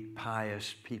many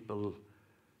pious people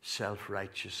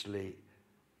self-righteously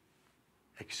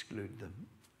exclude them.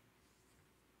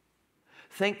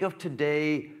 Think of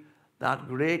today, that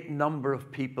great number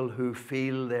of people who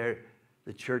feel the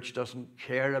church doesn't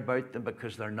care about them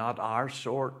because they're not our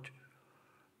sort,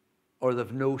 or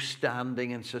they've no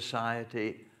standing in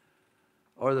society,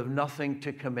 or they've nothing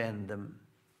to commend them.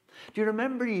 Do you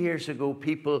remember years ago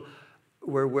people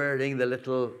were wearing the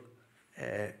little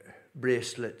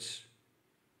bracelets?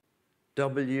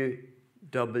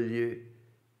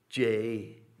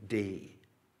 WWJD.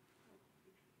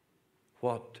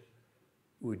 What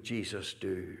would Jesus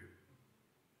do?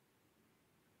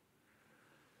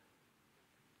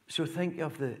 So think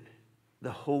of the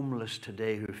homeless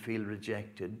today who feel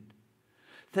rejected.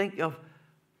 Think of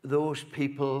those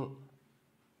people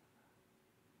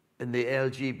in the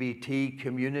LGBT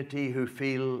community who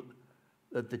feel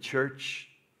that the church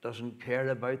doesn't care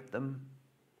about them.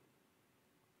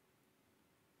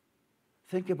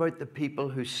 Think about the people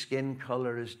whose skin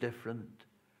color is different.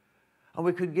 And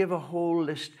we could give a whole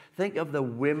list. Think of the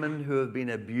women who have been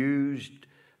abused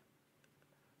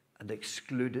and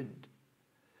excluded.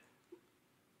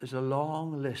 There's a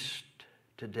long list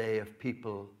today of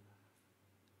people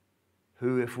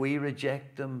who, if we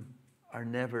reject them, are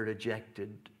never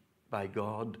rejected by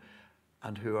God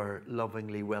and who are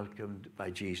lovingly welcomed by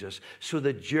Jesus. So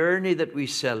the journey that we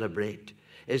celebrate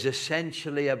is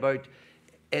essentially about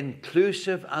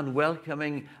inclusive and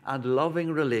welcoming and loving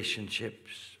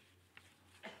relationships.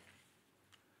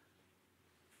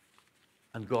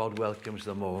 And God welcomes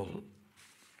them all.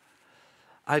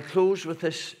 I'll close with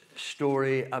this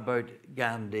story about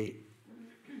Gandhi.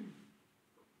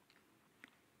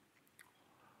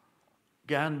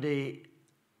 Gandhi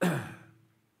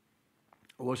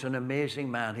was an amazing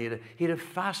man. He had a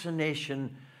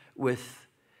fascination with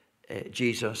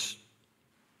Jesus.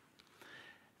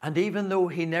 And even though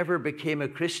he never became a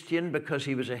Christian because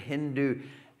he was a Hindu,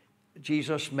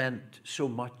 Jesus meant so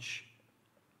much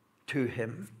to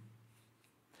him.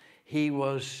 He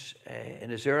was,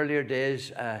 in his earlier days,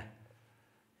 a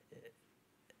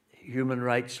human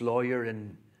rights lawyer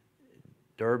in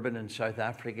Durban in South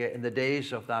Africa, in the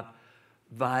days of that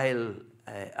vile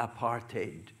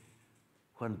apartheid,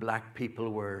 when black people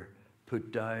were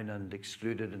put down and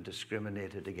excluded and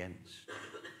discriminated against.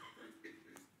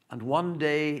 And one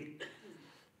day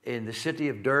in the city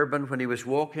of Durban, when he was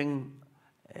walking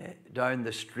down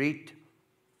the street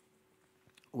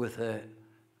with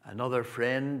another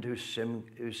friend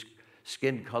whose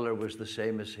skin color was the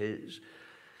same as his.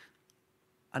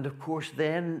 And of course,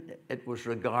 then it was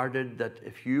regarded that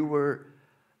if you were,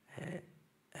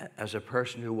 as a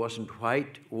person who wasn't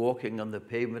white, walking on the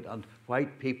pavement and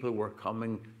white people were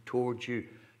coming towards you,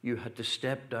 you had to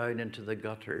step down into the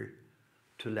gutter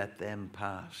to let them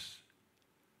pass.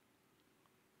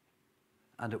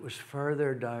 And it was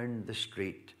further down the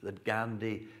street that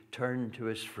Gandhi turned to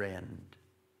his friend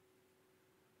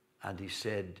and he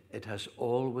said, "It has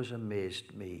always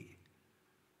amazed me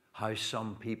how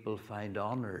some people find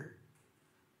honor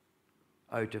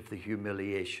out of the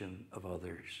humiliation of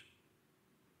others."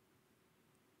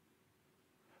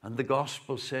 And the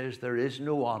gospel says there is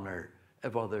no honor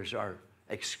if others are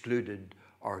excluded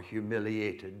or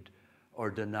humiliated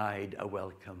or denied a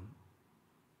welcome.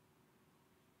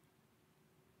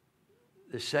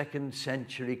 The 2nd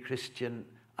century Christian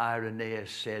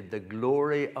Irenaeus said, "The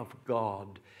glory of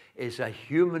God is a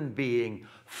human being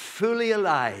fully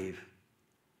alive."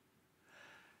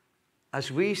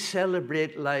 As we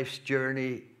celebrate life's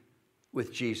journey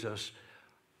with Jesus,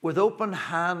 with open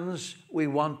hands, we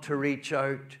want to reach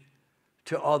out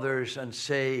to others and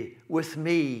say, "With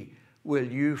me,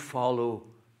 will you follow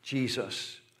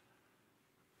Jesus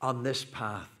on this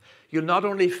path?" You'll not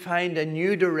only find a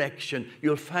new direction,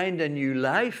 you'll find a new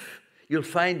life, you'll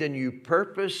find a new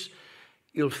purpose,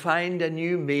 you'll find a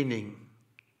new meaning,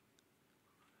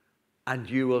 and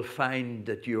you will find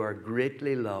that you are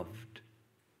greatly loved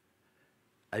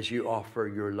as you offer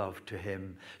your love to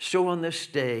him. So on this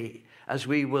day, as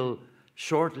we will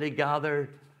shortly gather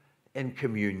in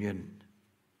communion,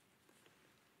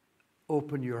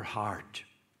 open your heart,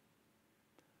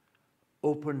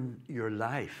 open your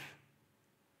life,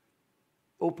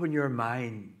 open your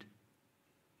mind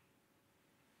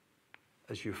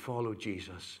as you follow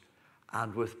Jesus,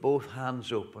 and with both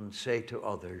hands open, say to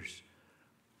others,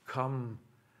 "Come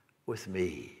with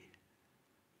me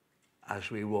as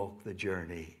we walk the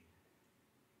journey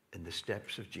in the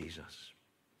steps of Jesus."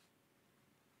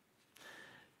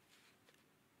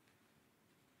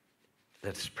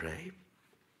 Let's pray.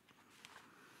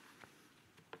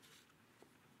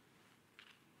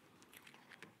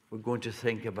 We're going to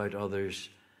think about others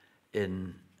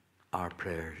in our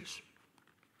prayers.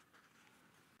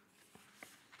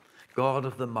 God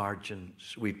of the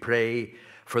margins, we pray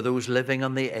for those living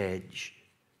on the edge,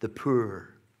 the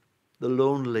poor, the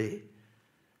lonely,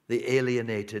 the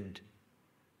alienated,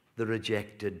 the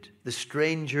rejected, the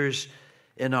strangers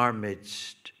in our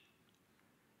midst,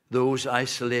 those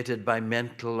isolated by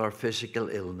mental or physical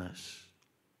illness,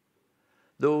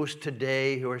 those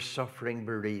today who are suffering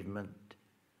bereavement,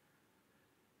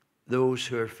 those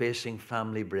who are facing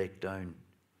family breakdown,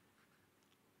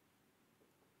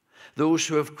 those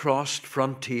who have crossed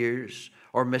frontiers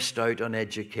or missed out on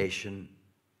education,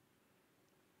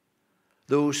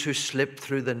 those who slip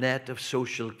through the net of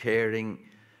social caring,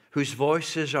 whose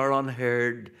voices are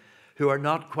unheard, who are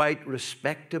not quite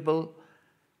respectable,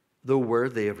 though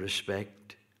worthy of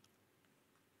respect.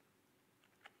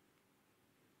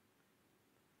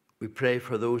 We pray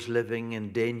for those living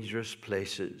in dangerous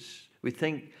places. We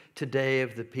think today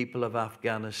of the people of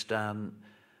Afghanistan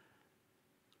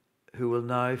who will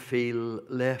now feel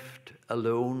left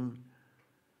alone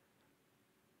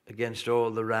against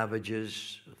all the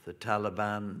ravages of the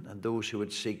Taliban and those who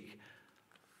would seek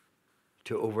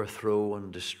to overthrow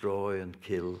and destroy and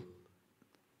kill.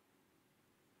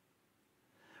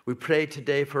 We pray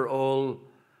today for all,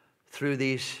 through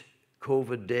these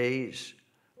COVID days,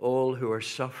 all who are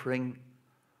suffering,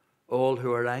 all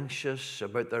who are anxious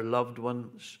about their loved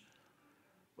ones,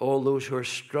 all those who are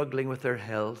struggling with their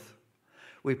health.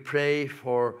 We pray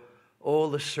for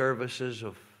all the services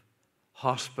of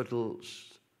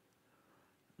hospitals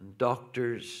and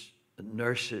doctors and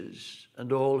nurses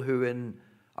and all who in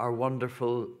our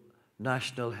wonderful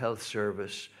National Health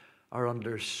Service are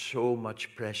under so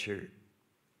much pressure.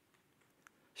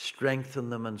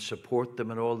 Strengthen them and support them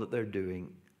in all that they're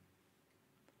doing.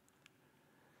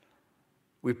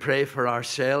 We pray for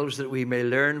ourselves that we may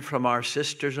learn from our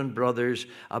sisters and brothers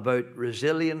about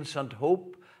resilience and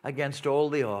hope against all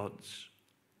the odds,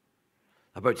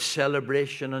 about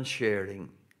celebration and sharing,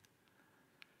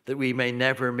 that we may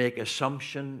never make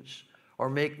assumptions or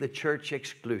make the church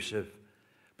exclusive,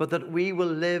 but that we will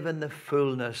live in the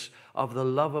fullness of the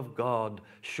love of God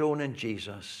shown in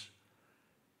Jesus,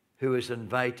 who is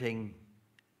inviting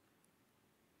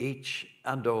each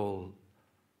and all,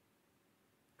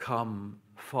 come,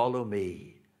 follow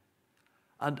me,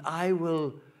 and I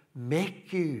will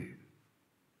make you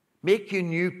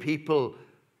new people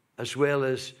as well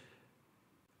as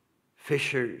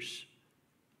fishers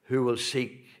who will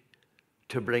seek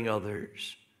to bring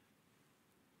others.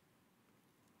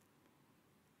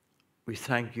 We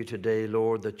thank you today,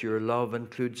 Lord, that your love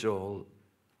includes all.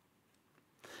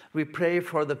 We pray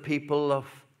for the people of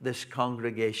this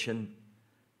congregation,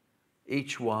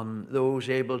 each one, those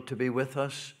able to be with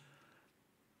us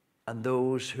and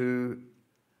those who,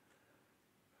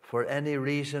 for any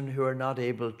reason, who are not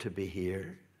able to be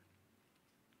here.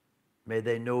 May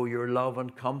they know your love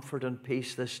and comfort and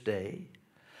peace this day.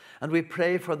 And we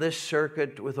pray for this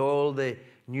circuit with all the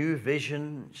new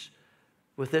visions,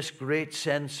 with this great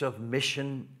sense of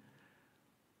mission,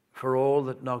 for all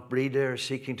that Knockbreda are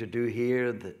seeking to do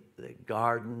here, the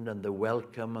garden and the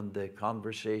welcome and the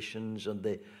conversations and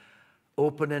the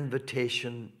open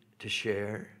invitation to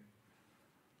share.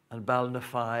 And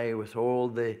Ballynafeigh with all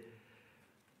the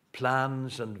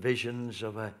plans and visions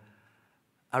of a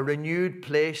renewed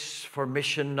place for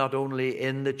mission, not only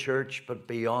in the church but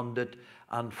beyond it,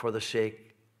 and for the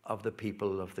sake of the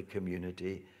people of the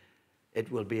community. It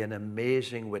will be an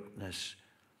amazing witness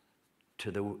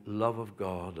to the love of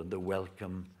God and the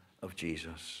welcome of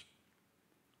Jesus.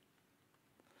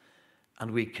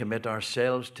 And we commit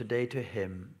ourselves today to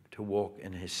him to walk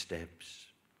in his steps.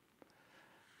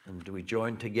 And we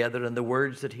join together in the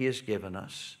words that he has given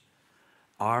us.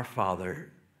 Our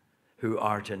Father, who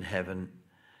art in heaven,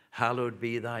 hallowed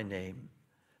be thy name.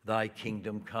 Thy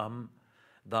kingdom come,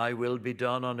 thy will be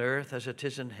done on earth as it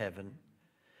is in heaven.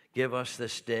 Give us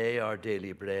this day our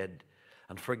daily bread,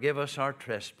 and forgive us our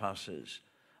trespasses,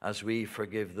 as we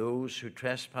forgive those who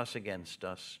trespass against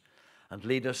us. And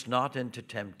lead us not into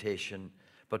temptation,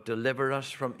 but deliver us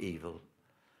from evil.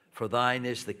 For thine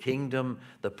is the kingdom,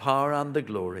 the power, and the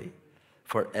glory,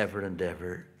 forever and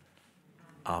ever.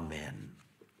 Amen.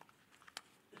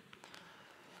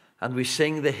 And we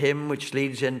sing the hymn which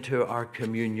leads into our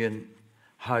communion,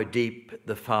 How Deep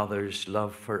the Father's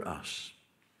Love for Us.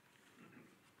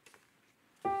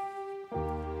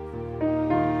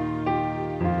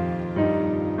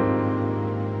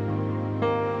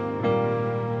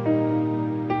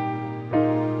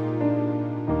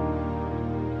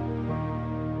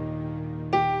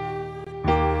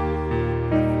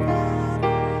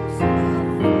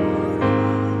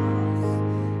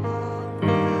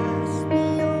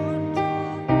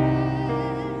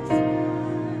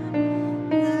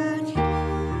 That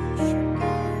he should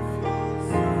give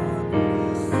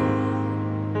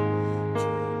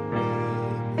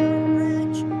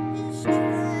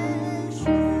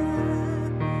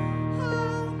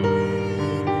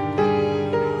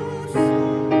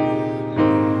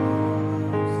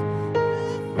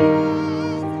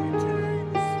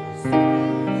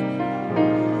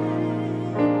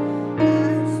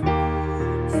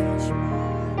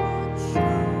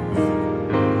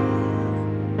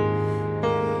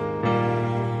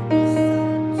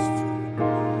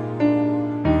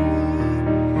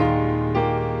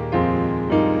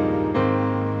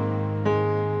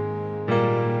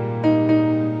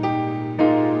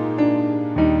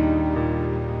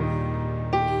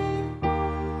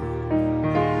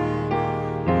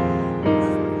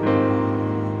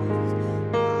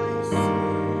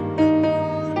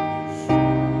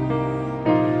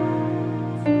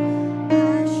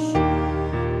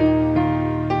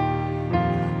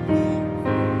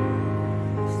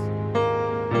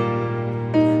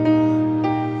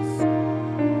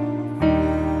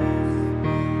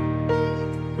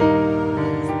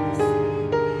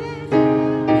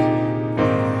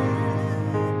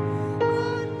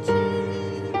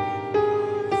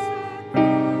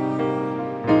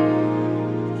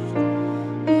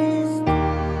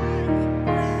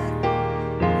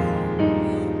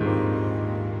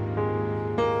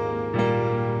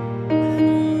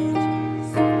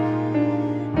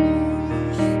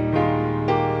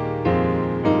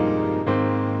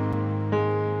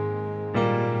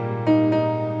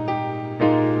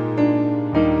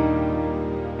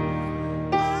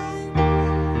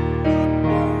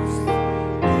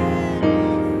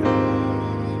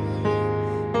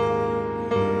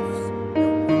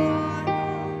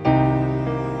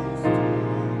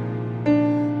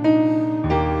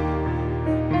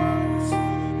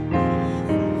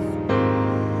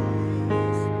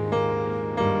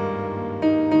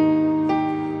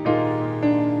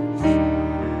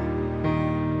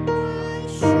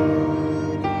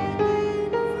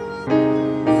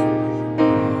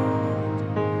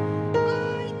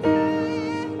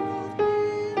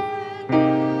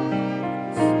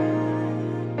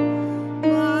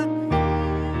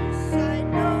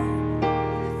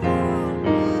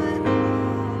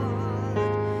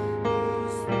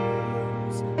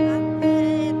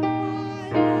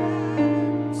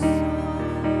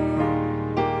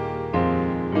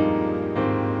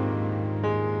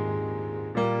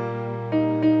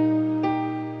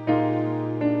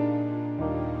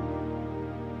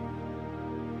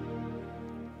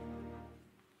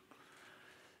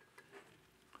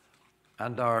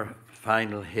And our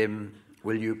final hymn,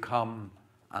 Will You Come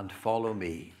and Follow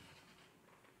Me?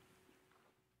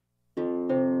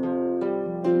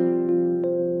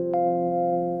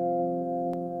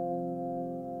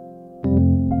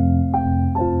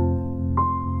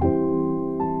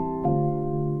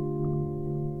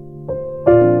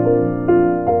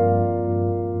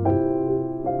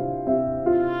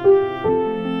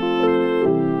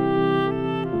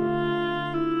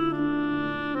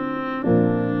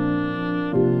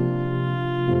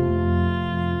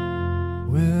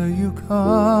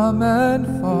 Come and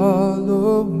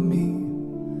follow me,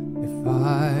 if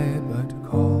I but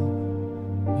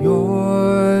call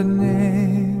your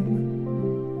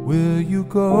name. Will you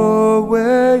go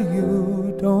where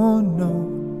you don't know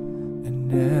and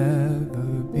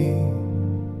never be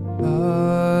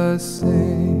the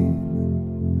same?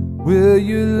 Will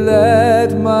you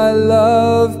let my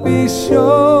love be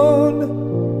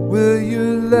shown? Will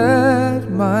you let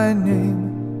my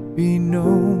name be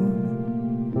known?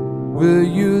 Will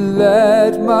you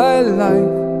let my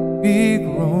life be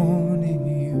grown in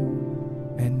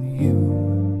you and you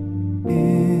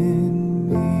in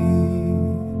me?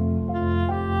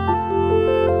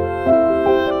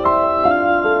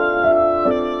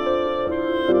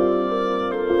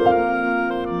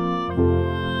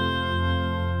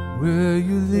 Will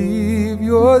you leave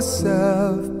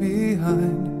yourself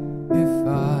behind if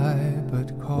I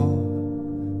but call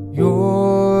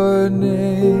your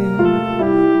name?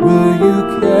 Will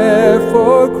you care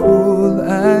for cruel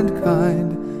and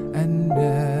kind and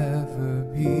never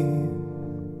be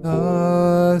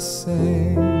the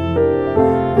same?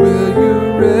 Will you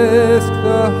risk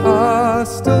the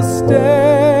hostile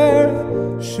stare?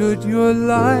 Should your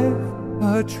life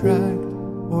attract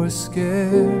or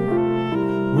scare?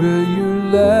 Will you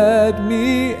let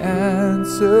me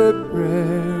answer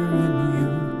prayer in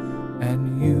you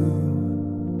and you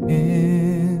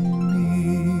in me?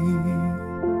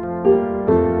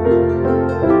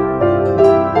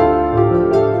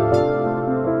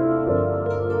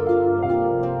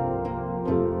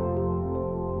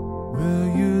 Will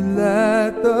you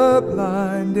let the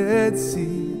blinded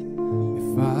see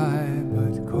if I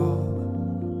but call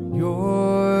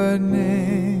your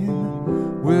name?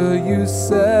 Will you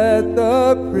set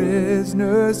the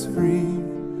prisoners free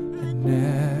and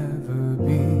never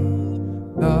be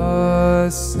the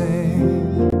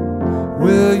same?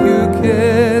 Will you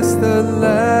kiss the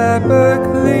leper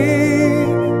clean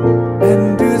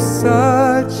and do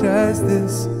such as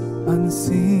this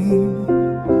unseen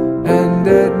and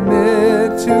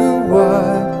admit to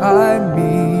what I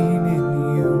mean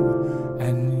in you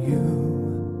and you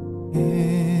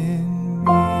in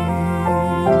me?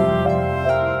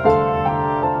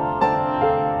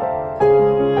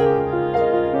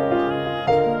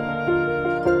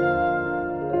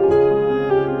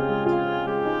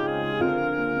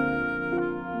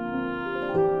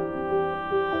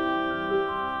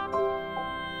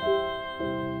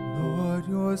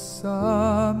 Your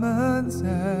summons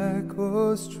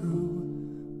echoes true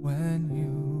when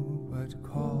you but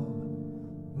call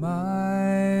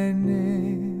my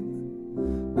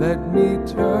name. Let me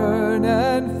turn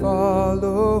and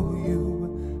follow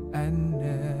you and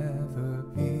never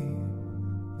be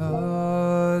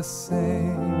the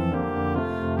same.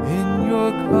 In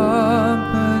your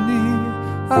company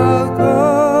I'll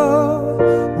go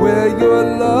where your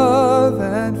love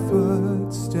and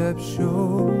footsteps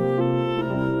show.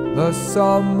 Thus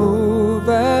I'll move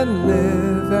and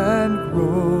live and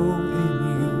grow in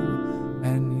you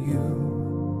and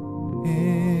you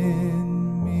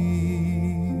in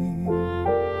me.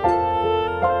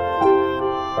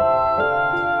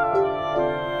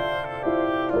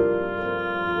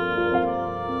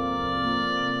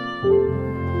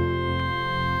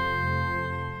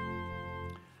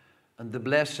 And the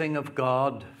blessing of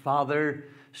God, Father,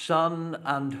 Son,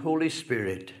 and Holy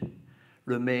Spirit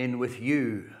remain with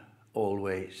you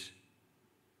always.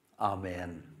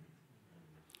 Amen.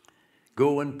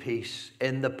 Go in peace,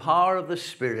 in the power of the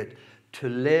Spirit, to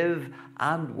live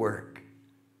and work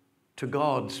to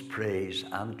God's praise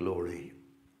and glory.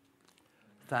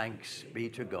 Thanks be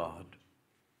to God.